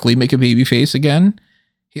quickly make a babyface again.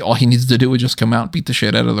 All he needs to do is just come out and beat the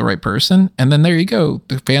shit out of the right person. And then there you go.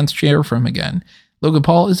 The fans cheer for him again. Logan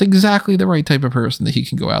Paul is exactly the right type of person that he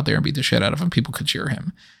can go out there and beat the shit out of, and people could cheer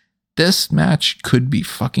him. This match could be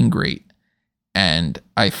fucking great. And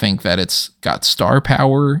I think that it's got star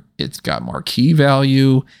power. It's got marquee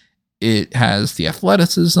value. It has the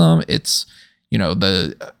athleticism. It's,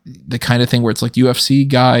 the kind of thing where it's like UFC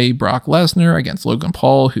guy Brock Lesnar against Logan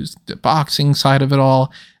Paul, who's the boxing side of it all.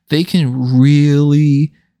 They can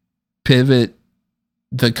really pivot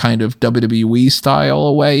the kind of WWE style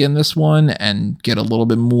away in this one and get a little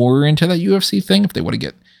bit more into that UFC thing if they want to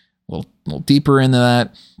get a little deeper into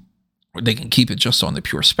that. Or they can keep it just on the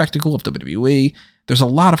pure spectacle of WWE. There's a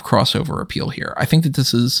lot of crossover appeal here. I think that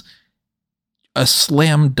this is a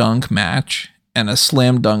slam dunk match and a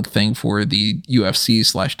slam dunk thing for the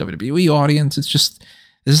UFC/WWE audience. This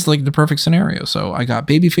is like the perfect scenario. So I got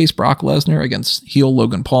babyface Brock Lesnar against heel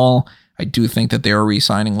Logan Paul. I do think that they are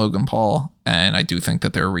re-signing Logan Paul, and I do think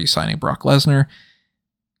that they're re-signing Brock Lesnar.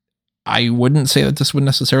 I wouldn't say that this would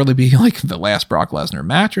necessarily be like the last Brock Lesnar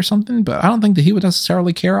match or something, but I don't think that he would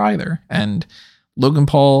necessarily care either. And Logan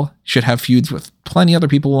Paul should have feuds with plenty other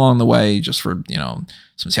people along the way, just for,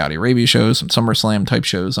 some Saudi Arabia shows, some SummerSlam type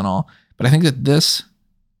shows and all. But I think that this,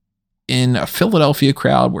 in a Philadelphia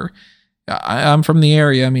crowd where I'm from the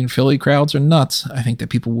area, I mean, Philly crowds are nuts. I think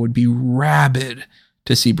that people would be rabid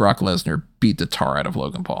to see Brock Lesnar beat the tar out of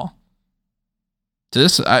Logan Paul.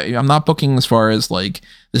 I'm not booking as far as like,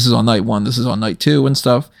 this is on night 1, this is on night 2 and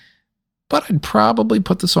stuff, but I'd probably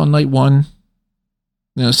put this on night 1,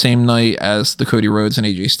 same night as the Cody Rhodes and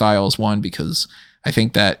AJ Styles one, because I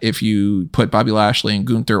think that if you put Bobby Lashley and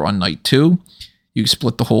Gunther on night 2, you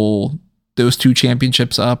split those two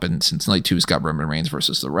championships up, and since night 2's got Roman Reigns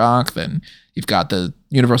versus The Rock, then you've got the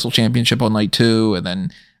Universal Championship on night 2, and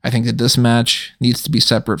then I think that this match needs to be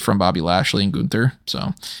separate from Bobby Lashley and Gunther.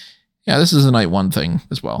 So, yeah, this is a night one thing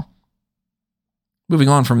as well. Moving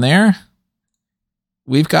on from there,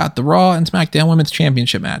 we've got the Raw and SmackDown Women's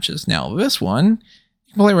Championship matches. Now, this one,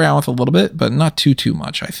 you can play around with a little bit, but not too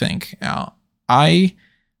much, I think. Now, I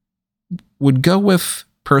would go with,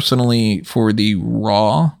 personally, for the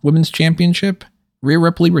Raw Women's Championship, Rhea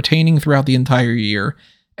Ripley retaining throughout the entire year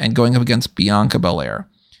and going up against Bianca Belair.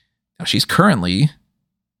 Now, she's currently...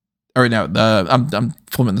 I'm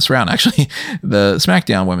flipping this around, actually. The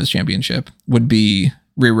SmackDown Women's Championship would be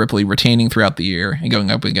Rhea Ripley retaining throughout the year and going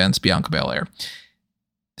up against Bianca Belair.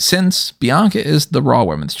 Since Bianca is the Raw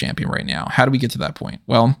Women's Champion right now, how do we get to that point?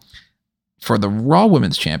 Well, for the Raw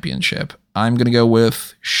Women's Championship, I'm going to go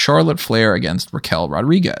with Charlotte Flair against Raquel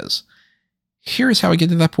Rodriguez. Here's how I get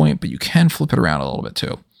to that point, but you can flip it around a little bit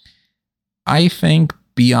too. I think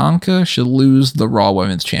Bianca should lose the Raw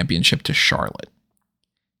Women's Championship to Charlotte.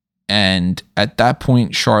 And at that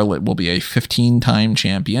point, Charlotte will be a 15-time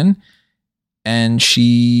champion. And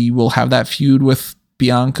she will have that feud with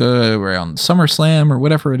Bianca around SummerSlam or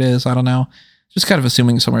whatever it is. I don't know. Just kind of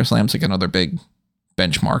assuming SummerSlam's like another big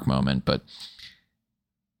benchmark moment. But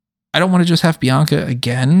I don't want to just have Bianca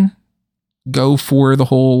again go for the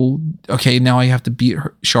whole, okay, now I have to beat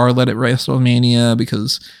Charlotte at WrestleMania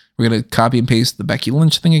because we're going to copy and paste the Becky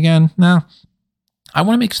Lynch thing again. No, I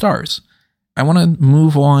want to make stars. I want to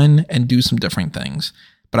move on and do some different things,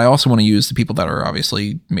 but I also want to use the people that are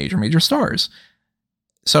obviously major stars.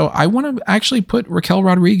 So I want to actually put Raquel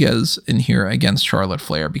Rodriguez in here against Charlotte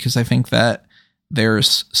Flair because I think that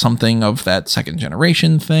there's something of that second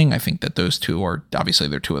generation thing. I think that those two are, obviously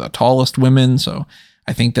they're two of the tallest women. So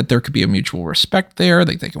I think that there could be a mutual respect there.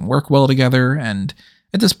 They can work well together. And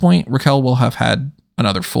at this point, Raquel will have had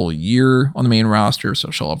another full year on the main roster.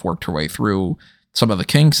 So she'll have worked her way through some of the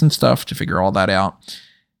kinks and stuff to figure all that out.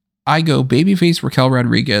 I go babyface Raquel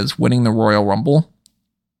Rodriguez winning the Royal Rumble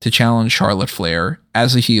to challenge Charlotte Flair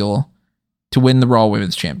as a heel to win the Raw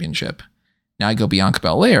Women's Championship. Now I go Bianca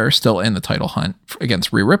Belair still in the title hunt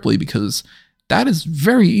against Rhea Ripley because that is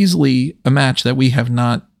very easily a match that we have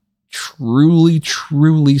not truly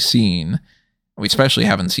seen. We especially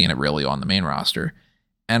haven't seen it really on the main roster.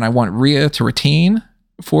 And I want Rhea to retain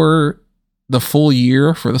for the full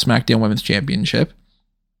year for the SmackDown Women's Championship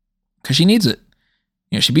because she needs it.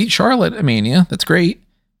 You know, she beat Charlotte at Mania. That's great.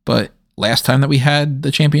 But last time that we had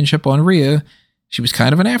the championship on Rhea, she was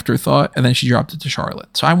kind of an afterthought, and then she dropped it to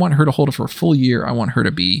Charlotte. So I want her to hold it for a full year. I want her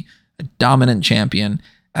to be a dominant champion.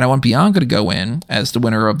 And I want Bianca to go in as the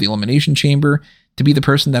winner of the Elimination Chamber to be the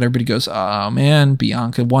person that everybody goes, oh man,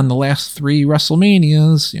 Bianca won the last 3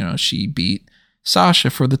 WrestleManias. You know, she beat Sasha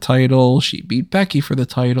for the title. She beat Becky for the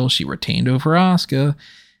title. She retained over Asuka.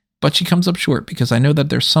 But she comes up short because I know that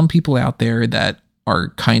there's some people out there that are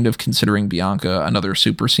kind of considering Bianca another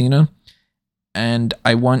Super Cena. And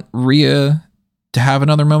I want Rhea to have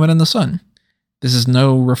another moment in the sun. This is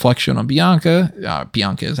no reflection on Bianca.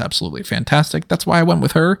 Bianca is absolutely fantastic. That's why I went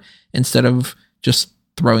with her instead of just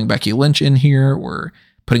throwing Becky Lynch in here or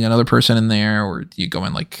putting another person in there, or you go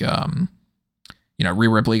in like, Rhea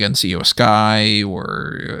Ripley against Io Sky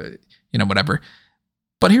or, whatever.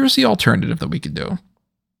 But here's the alternative that we could do.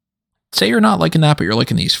 Say you're not liking that, but you're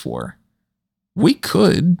liking these 4. We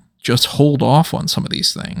could just hold off on some of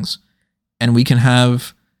these things and we can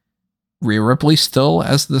have Rhea Ripley still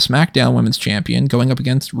as the SmackDown Women's Champion going up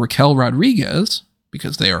against Raquel Rodriguez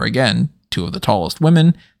because they are, again, 2 of the tallest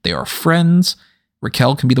women. They are friends.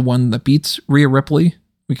 Raquel can be the one that beats Rhea Ripley.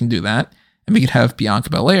 We can do that. And we could have Bianca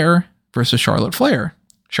Belair versus Charlotte Flair.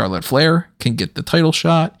 Charlotte Flair can get the title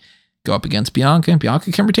shot, go up against Bianca, and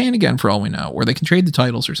Bianca can retain again for all we know, or they can trade the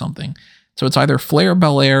titles or something. So it's either Flair,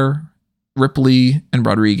 Belair, Ripley, and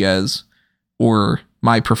Rodriguez, or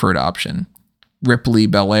my preferred option, Ripley,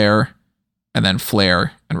 Belair, and then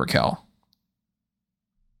Flair and Raquel.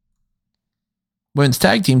 Women's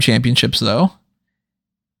Tag Team Championships, though,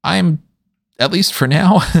 I'm, at least for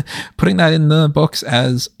now, putting that in the books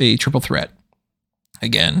as a triple threat.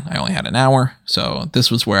 Again, I only had an hour, so this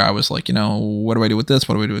was where I was like, what do I do with this?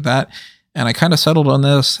 What do I do with that? And I kind of settled on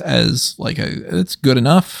this as like it's good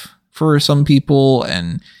enough for some people,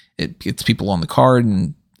 and it gets people on the card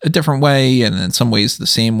in a different way, and in some ways the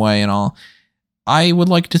same way and all. I would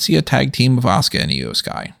like to see a tag team of Asuka and Io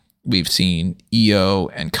Sky. We've seen Io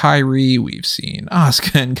and Kairi. We've seen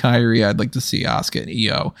Asuka and Kairi. I'd like to see Asuka and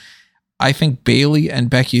Io. I think Bayley and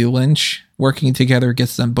Becky Lynch working together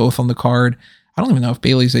gets them both on the card. I don't even know if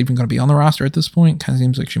Bayley's even going to be on the roster at this point. Kind of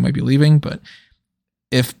seems like she might be leaving, but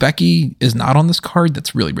if Becky is not on this card,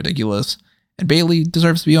 that's really ridiculous. And Bayley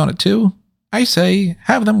deserves to be on it too. I say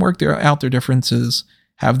have them work out their differences,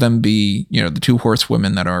 have them be, the two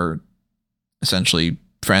horsewomen that are essentially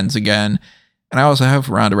friends again. And I also have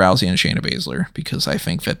Ronda Rousey and Shayna Baszler because I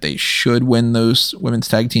think that they should win those women's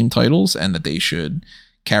tag team titles and that they should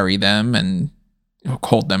carry them and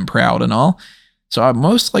hold them proud and all. So I'm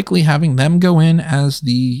most likely having them go in as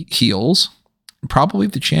the heels, probably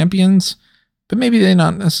the champions, but maybe they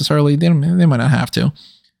not necessarily, they might not have to.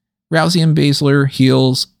 Rousey and Baszler,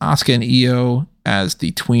 heels, Asuka and Io as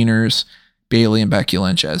the tweeners, Bayley and Becky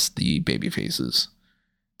Lynch as the baby faces.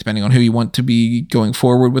 Depending on who you want to be going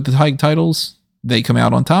forward with the tag titles, they come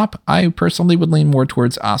out on top. I personally would lean more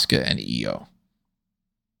towards Asuka and Io.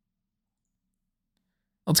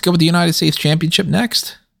 Let's go with the United States Championship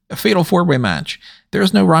next. A fatal 4-way match. There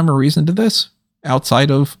is no rhyme or reason to this outside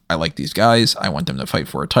of, I like these guys. I want them to fight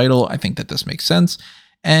for a title. I think that this makes sense.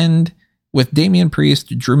 And with Damian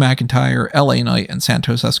Priest, Drew McIntyre, LA Knight, and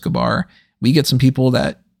Santos Escobar, we get some people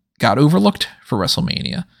that got overlooked for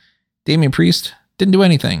WrestleMania. Damian Priest didn't do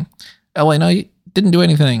anything. LA Knight didn't do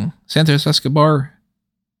anything. Santos Escobar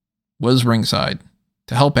was ringside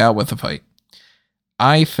to help out with the fight.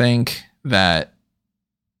 I think that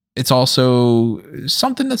it's also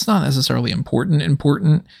something that's not necessarily important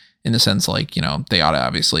in the sense like, they ought to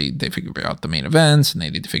obviously, they figure out the main events and they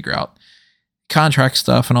need to figure out contract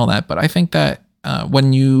stuff and all that. But I think that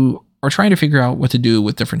when you are trying to figure out what to do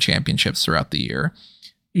with different championships throughout the year,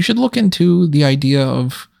 you should look into the idea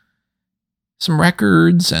of some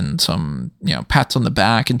records and some, pats on the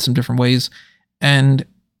back in some different ways. And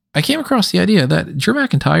I came across the idea that Drew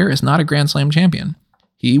McIntyre is not a Grand Slam champion.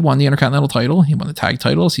 He won the Intercontinental title. He won the tag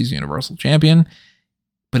titles. He's a Universal champion,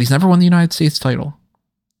 but he's never won the United States title.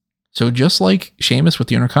 So just like Sheamus with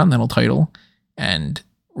the Intercontinental title and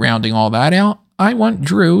rounding all that out, I want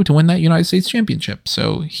Drew to win that United States championship.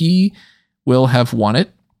 So he will have won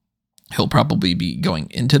it. He'll probably be going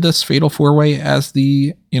into this fatal 4-way as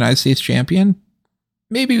the United States champion.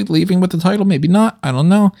 Maybe leaving with the title, maybe not. I don't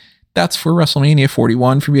know. That's for WrestleMania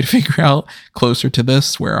 41 for me to figure out closer to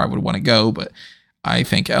this where I would want to go. But I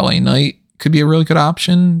think LA Knight could be a really good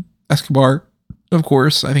option. Escobar, of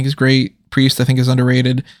course, I think is great. Priest, I think is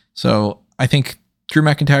underrated. So I think Drew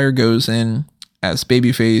McIntyre goes in as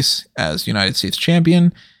babyface, as United States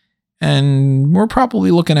champion. And we're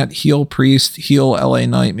probably looking at heel Priest, heel LA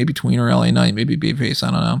Knight, maybe tweener LA Knight, maybe babyface,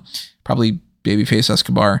 I don't know. Probably babyface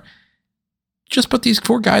Escobar. Just put these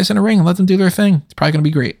 4 guys in a ring and let them do their thing. It's probably going to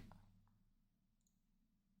be great.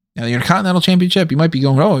 Now, the Intercontinental Championship, you might be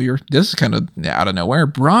going, this is kind of out of nowhere.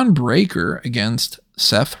 Braun Breaker against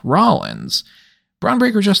Seth Rollins. Braun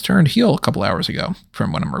Breaker just turned heel a couple hours ago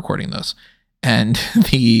from when I'm recording this. And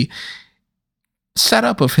the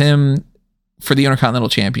setup of him for the Intercontinental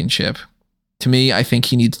Championship, to me, I think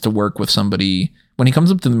he needs to work with somebody when he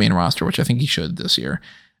comes up to the main roster, which I think he should this year.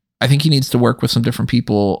 I think he needs to work with some different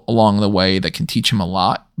people along the way that can teach him a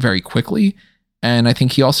lot very quickly. And I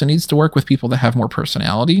think he also needs to work with people that have more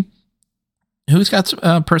personality. Who's got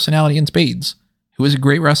personality in spades? Who is a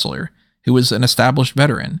great wrestler? Who is an established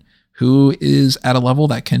veteran? Who is at a level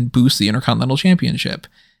that can boost the Intercontinental Championship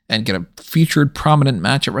and get a featured prominent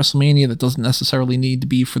match at WrestleMania that doesn't necessarily need to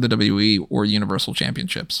be for the WWE or Universal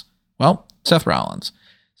Championships? Well, Seth Rollins.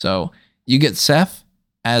 So you get Seth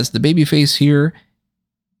as the babyface here.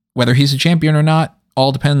 Whether he's a champion or not,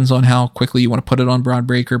 all depends on how quickly you want to put it on Braun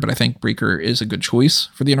Breaker, but I think Breaker is a good choice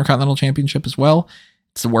for the Intercontinental Championship as well.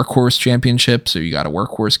 It's the workhorse championship, so you got a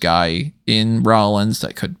workhorse guy in Rollins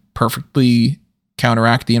that could perfectly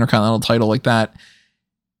counteract the Intercontinental title like that.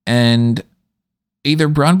 And either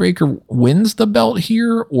Braun Breaker wins the belt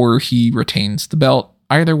here or he retains the belt.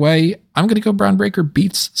 Either way, I'm going to go Braun Breaker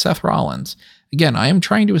beats Seth Rollins. Again, I am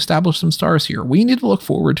trying to establish some stars here. We need to look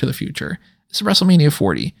forward to the future. It's WrestleMania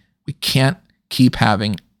 40. We can't keep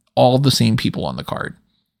having all the same people on the card.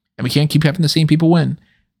 And we can't keep having the same people win.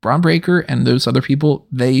 Braun Breaker and those other people,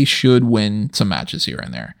 they should win some matches here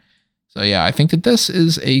and there. So yeah, I think that this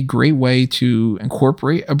is a great way to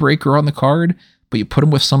incorporate a Breaker on the card, but you put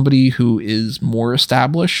him with somebody who is more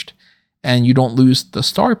established and you don't lose the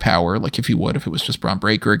star power like if you would if it was just Braun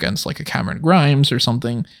Breaker against like a Cameron Grimes or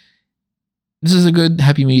something. This is a good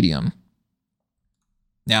happy medium.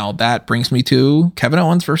 Now that brings me to Kevin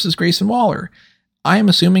Owens versus Grayson Waller. I am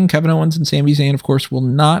assuming Kevin Owens and Sami Zayn, of course, will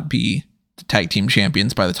not be the tag team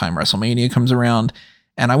champions by the time WrestleMania comes around.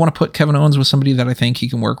 And I want to put Kevin Owens with somebody that I think he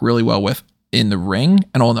can work really well with in the ring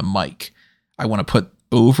and on the mic. I want to put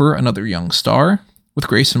over another young star with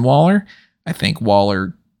Grayson Waller. I think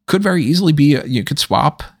Waller could very easily be, you could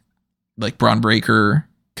swap like Braun Breaker,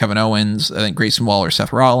 Kevin Owens, I think Grayson Waller,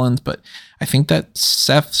 Seth Rollins, but I think that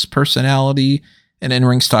Seth's personality and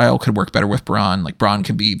in-ring style could work better with Braun. Like Braun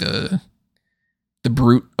could be the the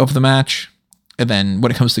brute of the match. And then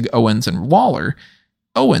when it comes to Owens and Waller,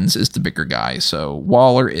 Owens is the bigger guy. So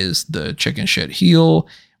Waller is the chicken shit heel.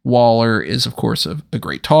 Waller is, of course, a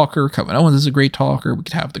great talker. Kevin Owens is a great talker. We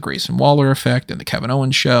could have the Grayson Waller effect and the Kevin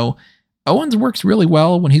Owens show. Owens works really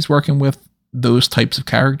well when he's working with those types of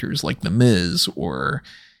characters like The Miz or,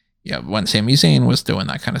 when Sami Zayn was doing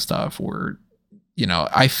that kind of stuff. Or,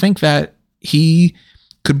 I think that he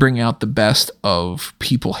could bring out the best of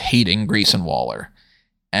people hating Grayson Waller.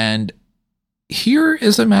 And here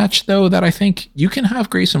is a match, though, that I think you can have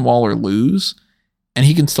Grayson Waller lose and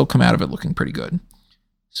he can still come out of it looking pretty good.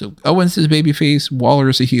 So Owens is babyface, Waller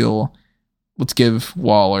is a heel. Let's give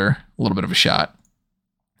Waller a little bit of a shot.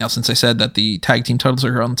 Now, since I said that the tag team titles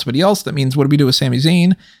are on somebody else, that means what do we do with Sami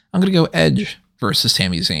Zayn? I'm going to go Edge versus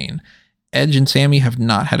Sami Zayn. Edge and Sami have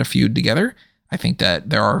not had a feud together. I think that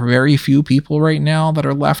there are very few people right now that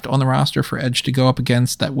are left on the roster for Edge to go up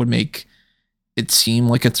against that would make it seem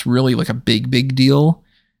like it's really like a big deal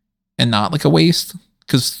and not like a waste.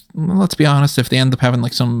 Because let's be honest, if they end up having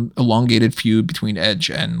like some elongated feud between Edge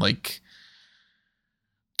and like,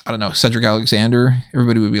 I don't know, Cedric Alexander,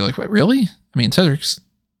 everybody would be like, what, really? I mean, Cedric's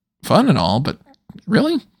fun and all, but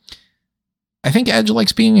really? I think Edge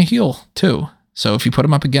likes being a heel too. So if you put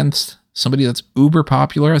him up against somebody that's uber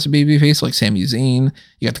popular as a babyface like Sami Zayn,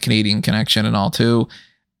 you got the Canadian connection and all too,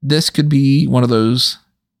 this could be one of those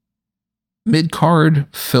mid-card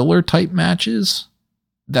filler type matches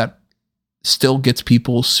that still gets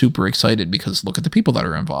people super excited because look at the people that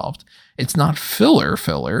are involved. It's not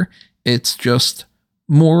filler. It's just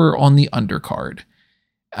more on the undercard.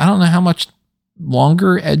 I don't know how much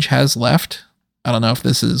longer Edge has left. I don't know if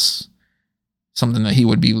this is something that he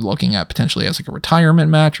would be looking at potentially as like a retirement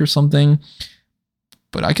match or something,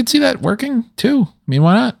 but I could see that working too. I mean,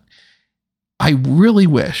 why not? I really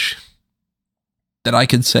wish that I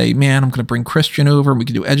could say, man, I'm going to bring Christian over and we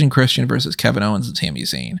could do Edge and Christian versus Kevin Owens and Sami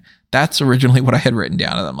Zayn. That's originally what I had written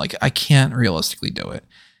down. And I'm like, I can't realistically do it.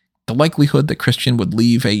 The likelihood that Christian would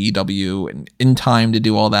leave AEW and in time to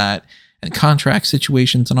do all that and contract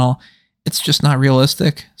situations and all, it's just not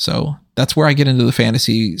realistic. So that's where I get into the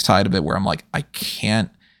fantasy side of it, where I'm like, I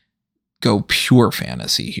can't go pure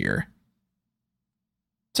fantasy here.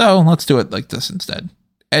 So let's do it like this instead.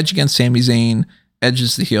 Edge against Sami Zayn. Edge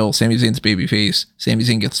is the heel. Sami Zayn's babyface. Sami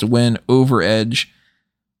Zayn gets to win over Edge.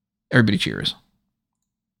 Everybody cheers.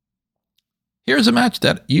 Here's a match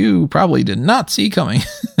that you probably did not see coming.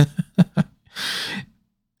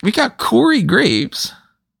 We got Corey Graves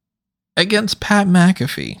against Pat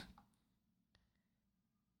McAfee.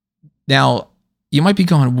 Now, you might be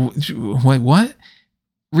going, wait, what?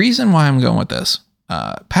 Reason why I'm going with this.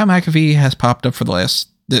 Pat McAfee has popped up for this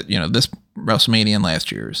WrestleMania and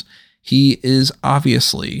last year's. He is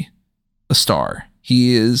obviously a star.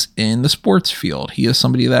 He is in the sports field. He is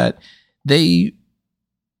somebody that they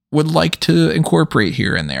would like to incorporate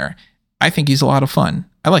here and there. I think he's a lot of fun.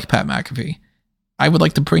 I like Pat McAfee. I would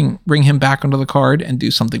like to bring him back onto the card and do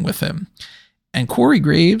something with him. And Corey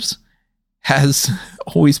Graves has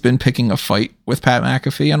always been picking a fight with Pat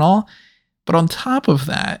McAfee and all. But on top of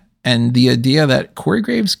that, and the idea that Corey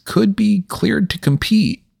Graves could be cleared to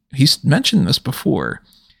compete, he's mentioned this before.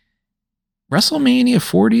 WrestleMania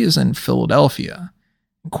 40 is in Philadelphia.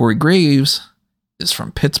 And Corey Graves is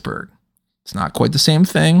from Pittsburgh. It's not quite the same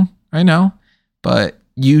thing, I know, but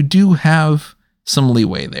you do have some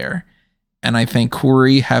leeway there. And I think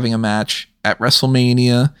Corey having a match at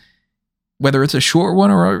WrestleMania, whether it's a short one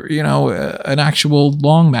or, an actual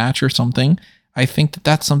long match or something, I think that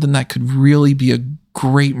that's something that could really be a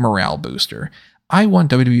great morale booster. I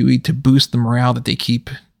want WWE to boost the morale that they keep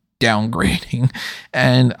downgrading.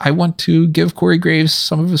 And I want to give Corey Graves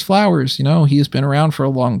some of his flowers. He has been around for a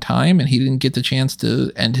long time and he didn't get the chance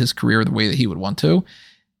to end his career the way that he would want to.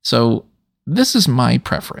 So this is my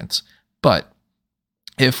preference. But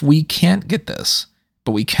if we can't get this,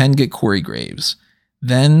 but we can get Corey Graves,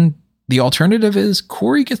 then the alternative is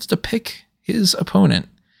Corey gets to pick his opponent.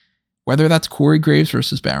 Whether that's Corey Graves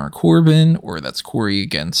versus Baron Corbin, or that's Corey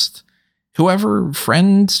against whoever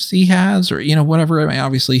friends he has, or, whatever. I mean,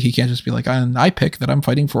 obviously he can't just be like, I pick that I'm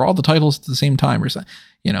fighting for all the titles at the same time or something,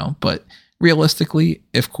 but realistically,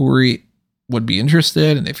 if Corey would be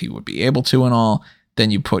interested and if he would be able to and all, then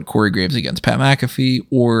you put Corey Graves against Pat McAfee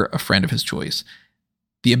or a friend of his choice.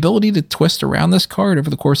 The ability to twist around this card over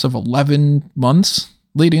the course of 11 months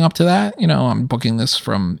leading up to that, I'm booking this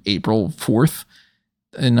from April 4th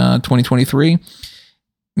in 2023,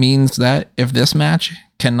 means that if this match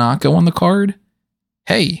cannot go on the card,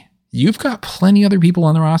 hey, you've got plenty other people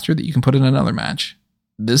on the roster that you can put in another match.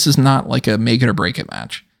 This is not like a make it or break it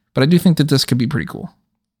match, but I do think that this could be pretty cool.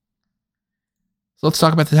 So let's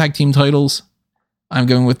talk about the tag team titles. I'm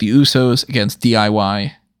going with the Usos against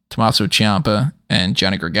DIY, Tommaso Ciampa, and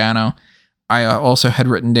Johnny Gargano. I also had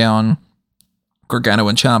written down Gargano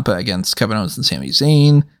and Ciampa against Kevin Owens and Sami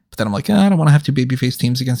Zayn. But then I'm like, I don't want to have two babyface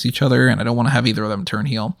teams against each other, and I don't want to have either of them turn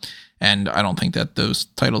heel. And I don't think that those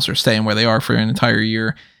titles are staying where they are for an entire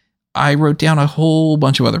year. I wrote down a whole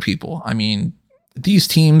bunch of other people. I mean, these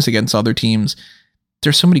teams against other teams,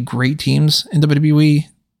 there's so many great teams in WWE,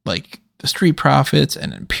 like the Street Profits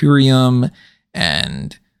and Imperium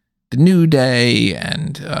and the New Day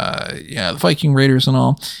and the Viking Raiders and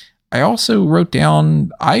all. I also wrote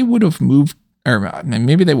down, I would have moved, or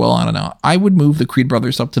maybe they will, I don't know. I would move the Creed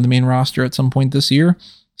brothers up to the main roster at some point this year.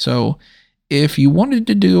 So if you wanted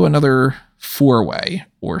to do another 4-way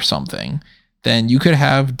or something, then you could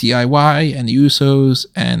have DIY and the Usos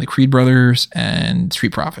and the Creed brothers and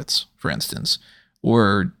Street Profits, for instance,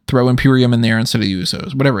 or throw Imperium in there instead of the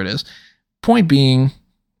Usos, whatever it is. Point being,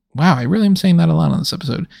 wow, I really am saying that a lot on this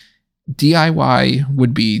episode. DIY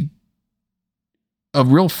would be a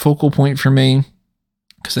real focal point for me,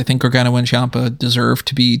 because I think Gargano and Ciampa deserve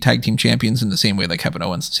to be tag team champions in the same way that Kevin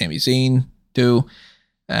Owens and Sami Zayn do.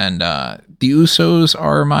 And the Usos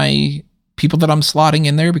are my people that I'm slotting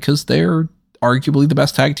in there because they're arguably the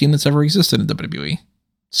best tag team that's ever existed in WWE.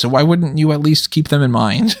 So why wouldn't you at least keep them in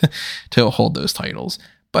mind to hold those titles?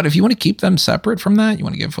 But if you want to keep them separate from that, you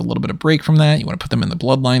want to give a little bit of break from that, you want to put them in the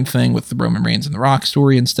Bloodline thing with the Roman Reigns and the Rock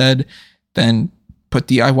story instead, then put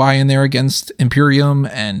DIY in there against Imperium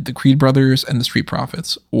and the Creed brothers and the Street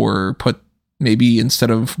Profits, or put maybe instead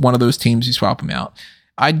of one of those teams, you swap them out.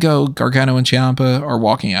 I'd go Gargano and Ciampa are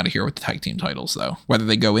walking out of here with the tag team titles, though. Whether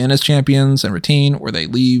they go in as champions and retain, or they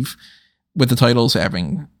leave with the titles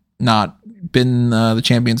having not been the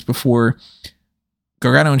champions before.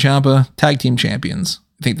 Gargano and Ciampa, tag team champions.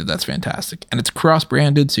 I think that that's fantastic. And it's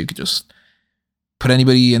cross-branded, so you could just put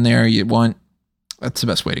anybody in there you want. That's the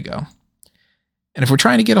best way to go. And if we're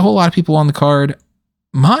trying to get a whole lot of people on the card,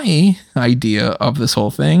 my idea of this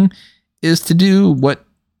whole thing is to do what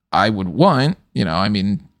I would want. You know, I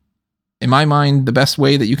mean, in my mind, the best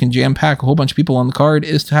way that you can jam pack a whole bunch of people on the card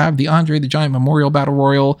is to have the Andre the Giant Memorial Battle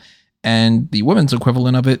Royal and the women's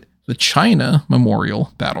equivalent of it, the China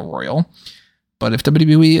Memorial Battle Royal. But if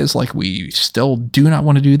WWE is like, we still do not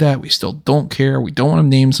want to do that, we still don't care, we don't want to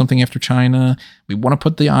name something after China, we want to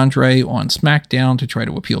put the Andre on SmackDown to try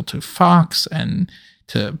to appeal to Fox and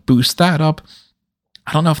to boost that up.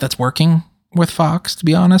 I don't know if that's working with Fox, to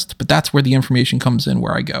be honest, but that's where the information comes in,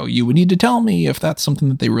 where I go, you would need to tell me if that's something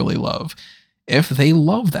that they really love. If they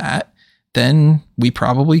love that, then we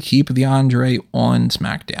probably keep the Andre on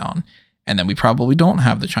SmackDown, and then we probably don't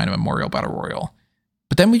have the China Memorial Battle Royal.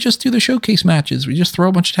 But then we just do the showcase matches. We just throw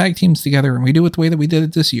a bunch of tag teams together and we do it the way that we did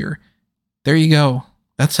it this year. There you go.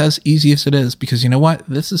 That's as easy as it is, because you know what?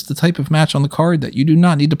 This is the type of match on the card that you do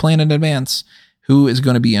not need to plan in advance who is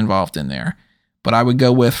going to be involved in there. But I would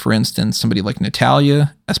go with, for instance, somebody like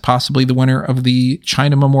Natalya as possibly the winner of the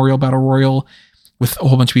China Memorial Battle Royal, with a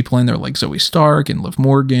whole bunch of people in there like Zoe Stark and Liv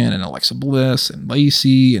Morgan and Alexa Bliss and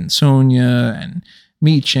Lacey and Sonya and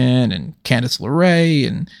Michin and Candice LeRae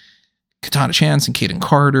and Katana Chance and Kaden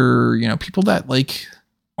Carter, you know, people that like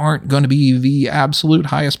aren't going to be the absolute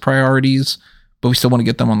highest priorities, but we still want to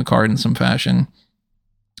get them on the card in some fashion.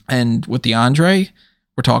 And with the Andre,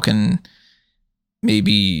 we're talking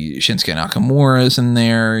maybe Shinsuke Nakamura's in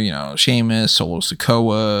there, you know, Sheamus, Solo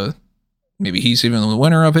Sikoa, maybe he's even the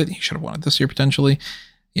winner of it. He should have won it this year potentially.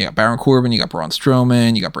 You got Baron Corbin, you got Braun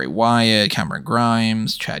Strowman, you got Bray Wyatt, Cameron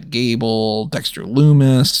Grimes, Chad Gable, Dexter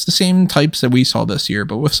Lumis, the same types that we saw this year,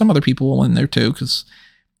 but with some other people in there too, because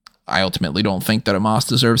I ultimately don't think that Omos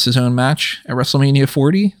deserves his own match at WrestleMania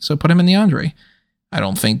 40, so put him in the Andre. I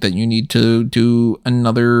don't think that you need to do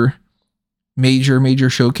another major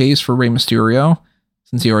showcase for Rey Mysterio,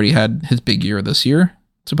 since he already had his big year this year,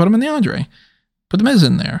 so put him in the Andre. Put The Miz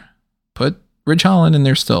in there. Put Ridge Holland in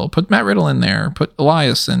there still. Put Matt Riddle in there. Put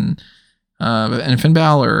Elias and Finn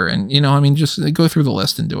Balor. And, you know, I mean, just go through the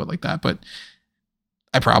list and do it like that. But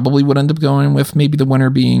I probably would end up going with maybe the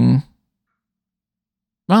winner being,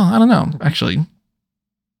 well, I don't know, actually.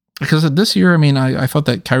 Because this year, I mean, I thought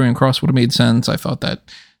that Karrion Kross would have made sense. I thought that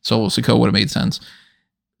Solo Sikoa would have made sense.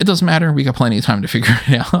 It doesn't matter. We got plenty of time to figure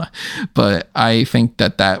it out. But I think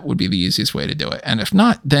that that would be the easiest way to do it. And if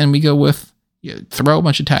not, then we go with, you throw a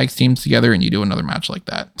bunch of tag teams together and you do another match like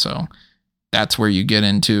that. So that's where you get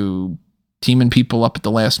into teaming people up at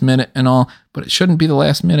the last minute and all, but it shouldn't be the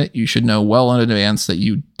last minute. You should know well in advance that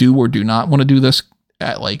you do or do not want to do this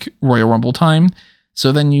at like Royal Rumble time.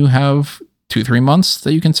 So then you have 2-3 months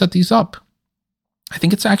that you can set these up. I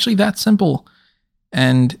think it's actually that simple.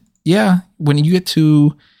 And yeah, when you get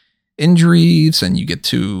to injuries and you get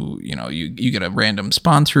to, you get a random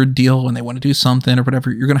sponsored deal when they want to do something or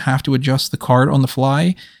whatever, you're going to have to adjust the card on the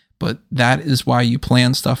fly. But that is why you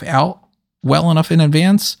plan stuff out well enough in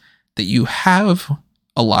advance that you have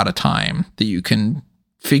a lot of time that you can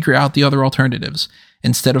figure out the other alternatives,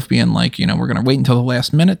 instead of being like, we're going to wait until the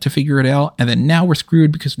last minute to figure it out. And then now we're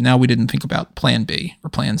screwed because now we didn't think about plan B or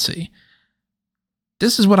plan C.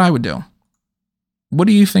 This is what I would do. What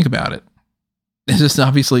do you think about it? This is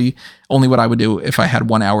obviously only what I would do if I had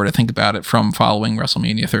 1 hour to think about it from following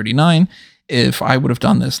WrestleMania 39. If I would have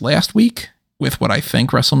done this last week with what I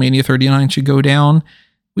think WrestleMania 39 should go down,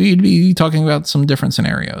 we'd be talking about some different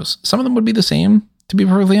scenarios. Some of them would be the same, to be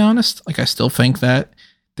perfectly honest. Like, I still think that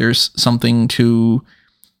there's something to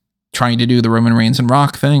trying to do the Roman Reigns and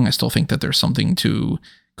Rock thing. I still think that there's something to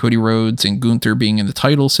Cody Rhodes and Gunther being in the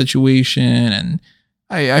title situation. And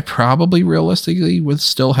I probably realistically would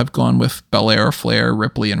still have gone with Belair, Flair,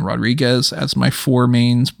 Ripley, and Rodriguez as my 4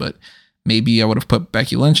 mains, but maybe I would have put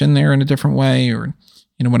Becky Lynch in there in a different way, or,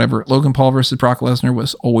 whatever. Logan Paul versus Brock Lesnar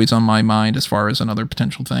was always on my mind as far as another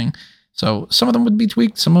potential thing. So some of them would be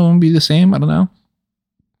tweaked. Some of them would be the same. I don't know.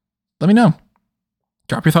 Let me know.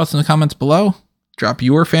 Drop your thoughts in the comments below. Drop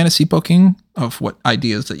your fantasy booking of what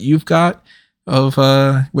ideas that you've got of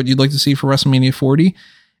what you'd like to see for WrestleMania 40.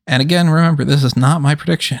 And again, remember, this is not my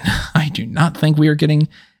prediction. I do not think we are getting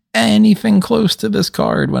anything close to this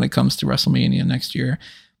card when it comes to WrestleMania next year.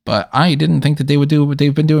 But I didn't think that they would do what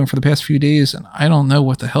they've been doing for the past few days. And I don't know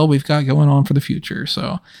what the hell we've got going on for the future.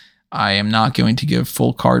 So I am not going to give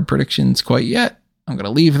full card predictions quite yet. I'm going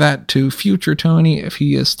to leave that to future Tony if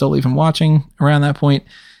he is still even watching around that point,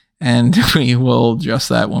 and we will adjust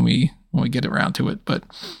that when we get around to it. But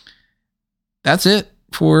that's it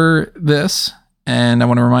for this. And I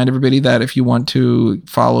want to remind everybody that if you want to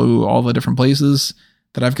follow all the different places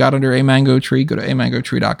that I've got under A Mango Tree, go to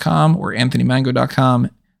amangotree.com or anthonymango.com.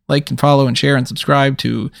 Like and follow and share and subscribe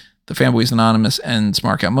to the Fanboys Anonymous and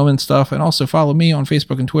Smart Out Moment stuff. And also follow me on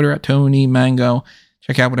Facebook and Twitter at Tony Mango.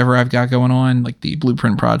 Check out whatever I've got going on, like the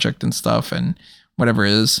Blueprint Project and stuff, and whatever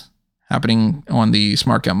is happening on the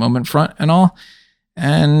Smart Out Moment front and all.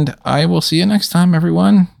 And I will see you next time,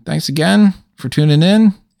 everyone. Thanks again for tuning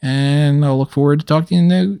in, and I'll look forward to talking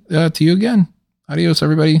to you again. Adios,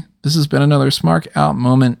 everybody. This has been another Smart Out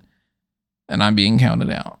Moment, and I'm being counted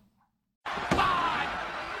out.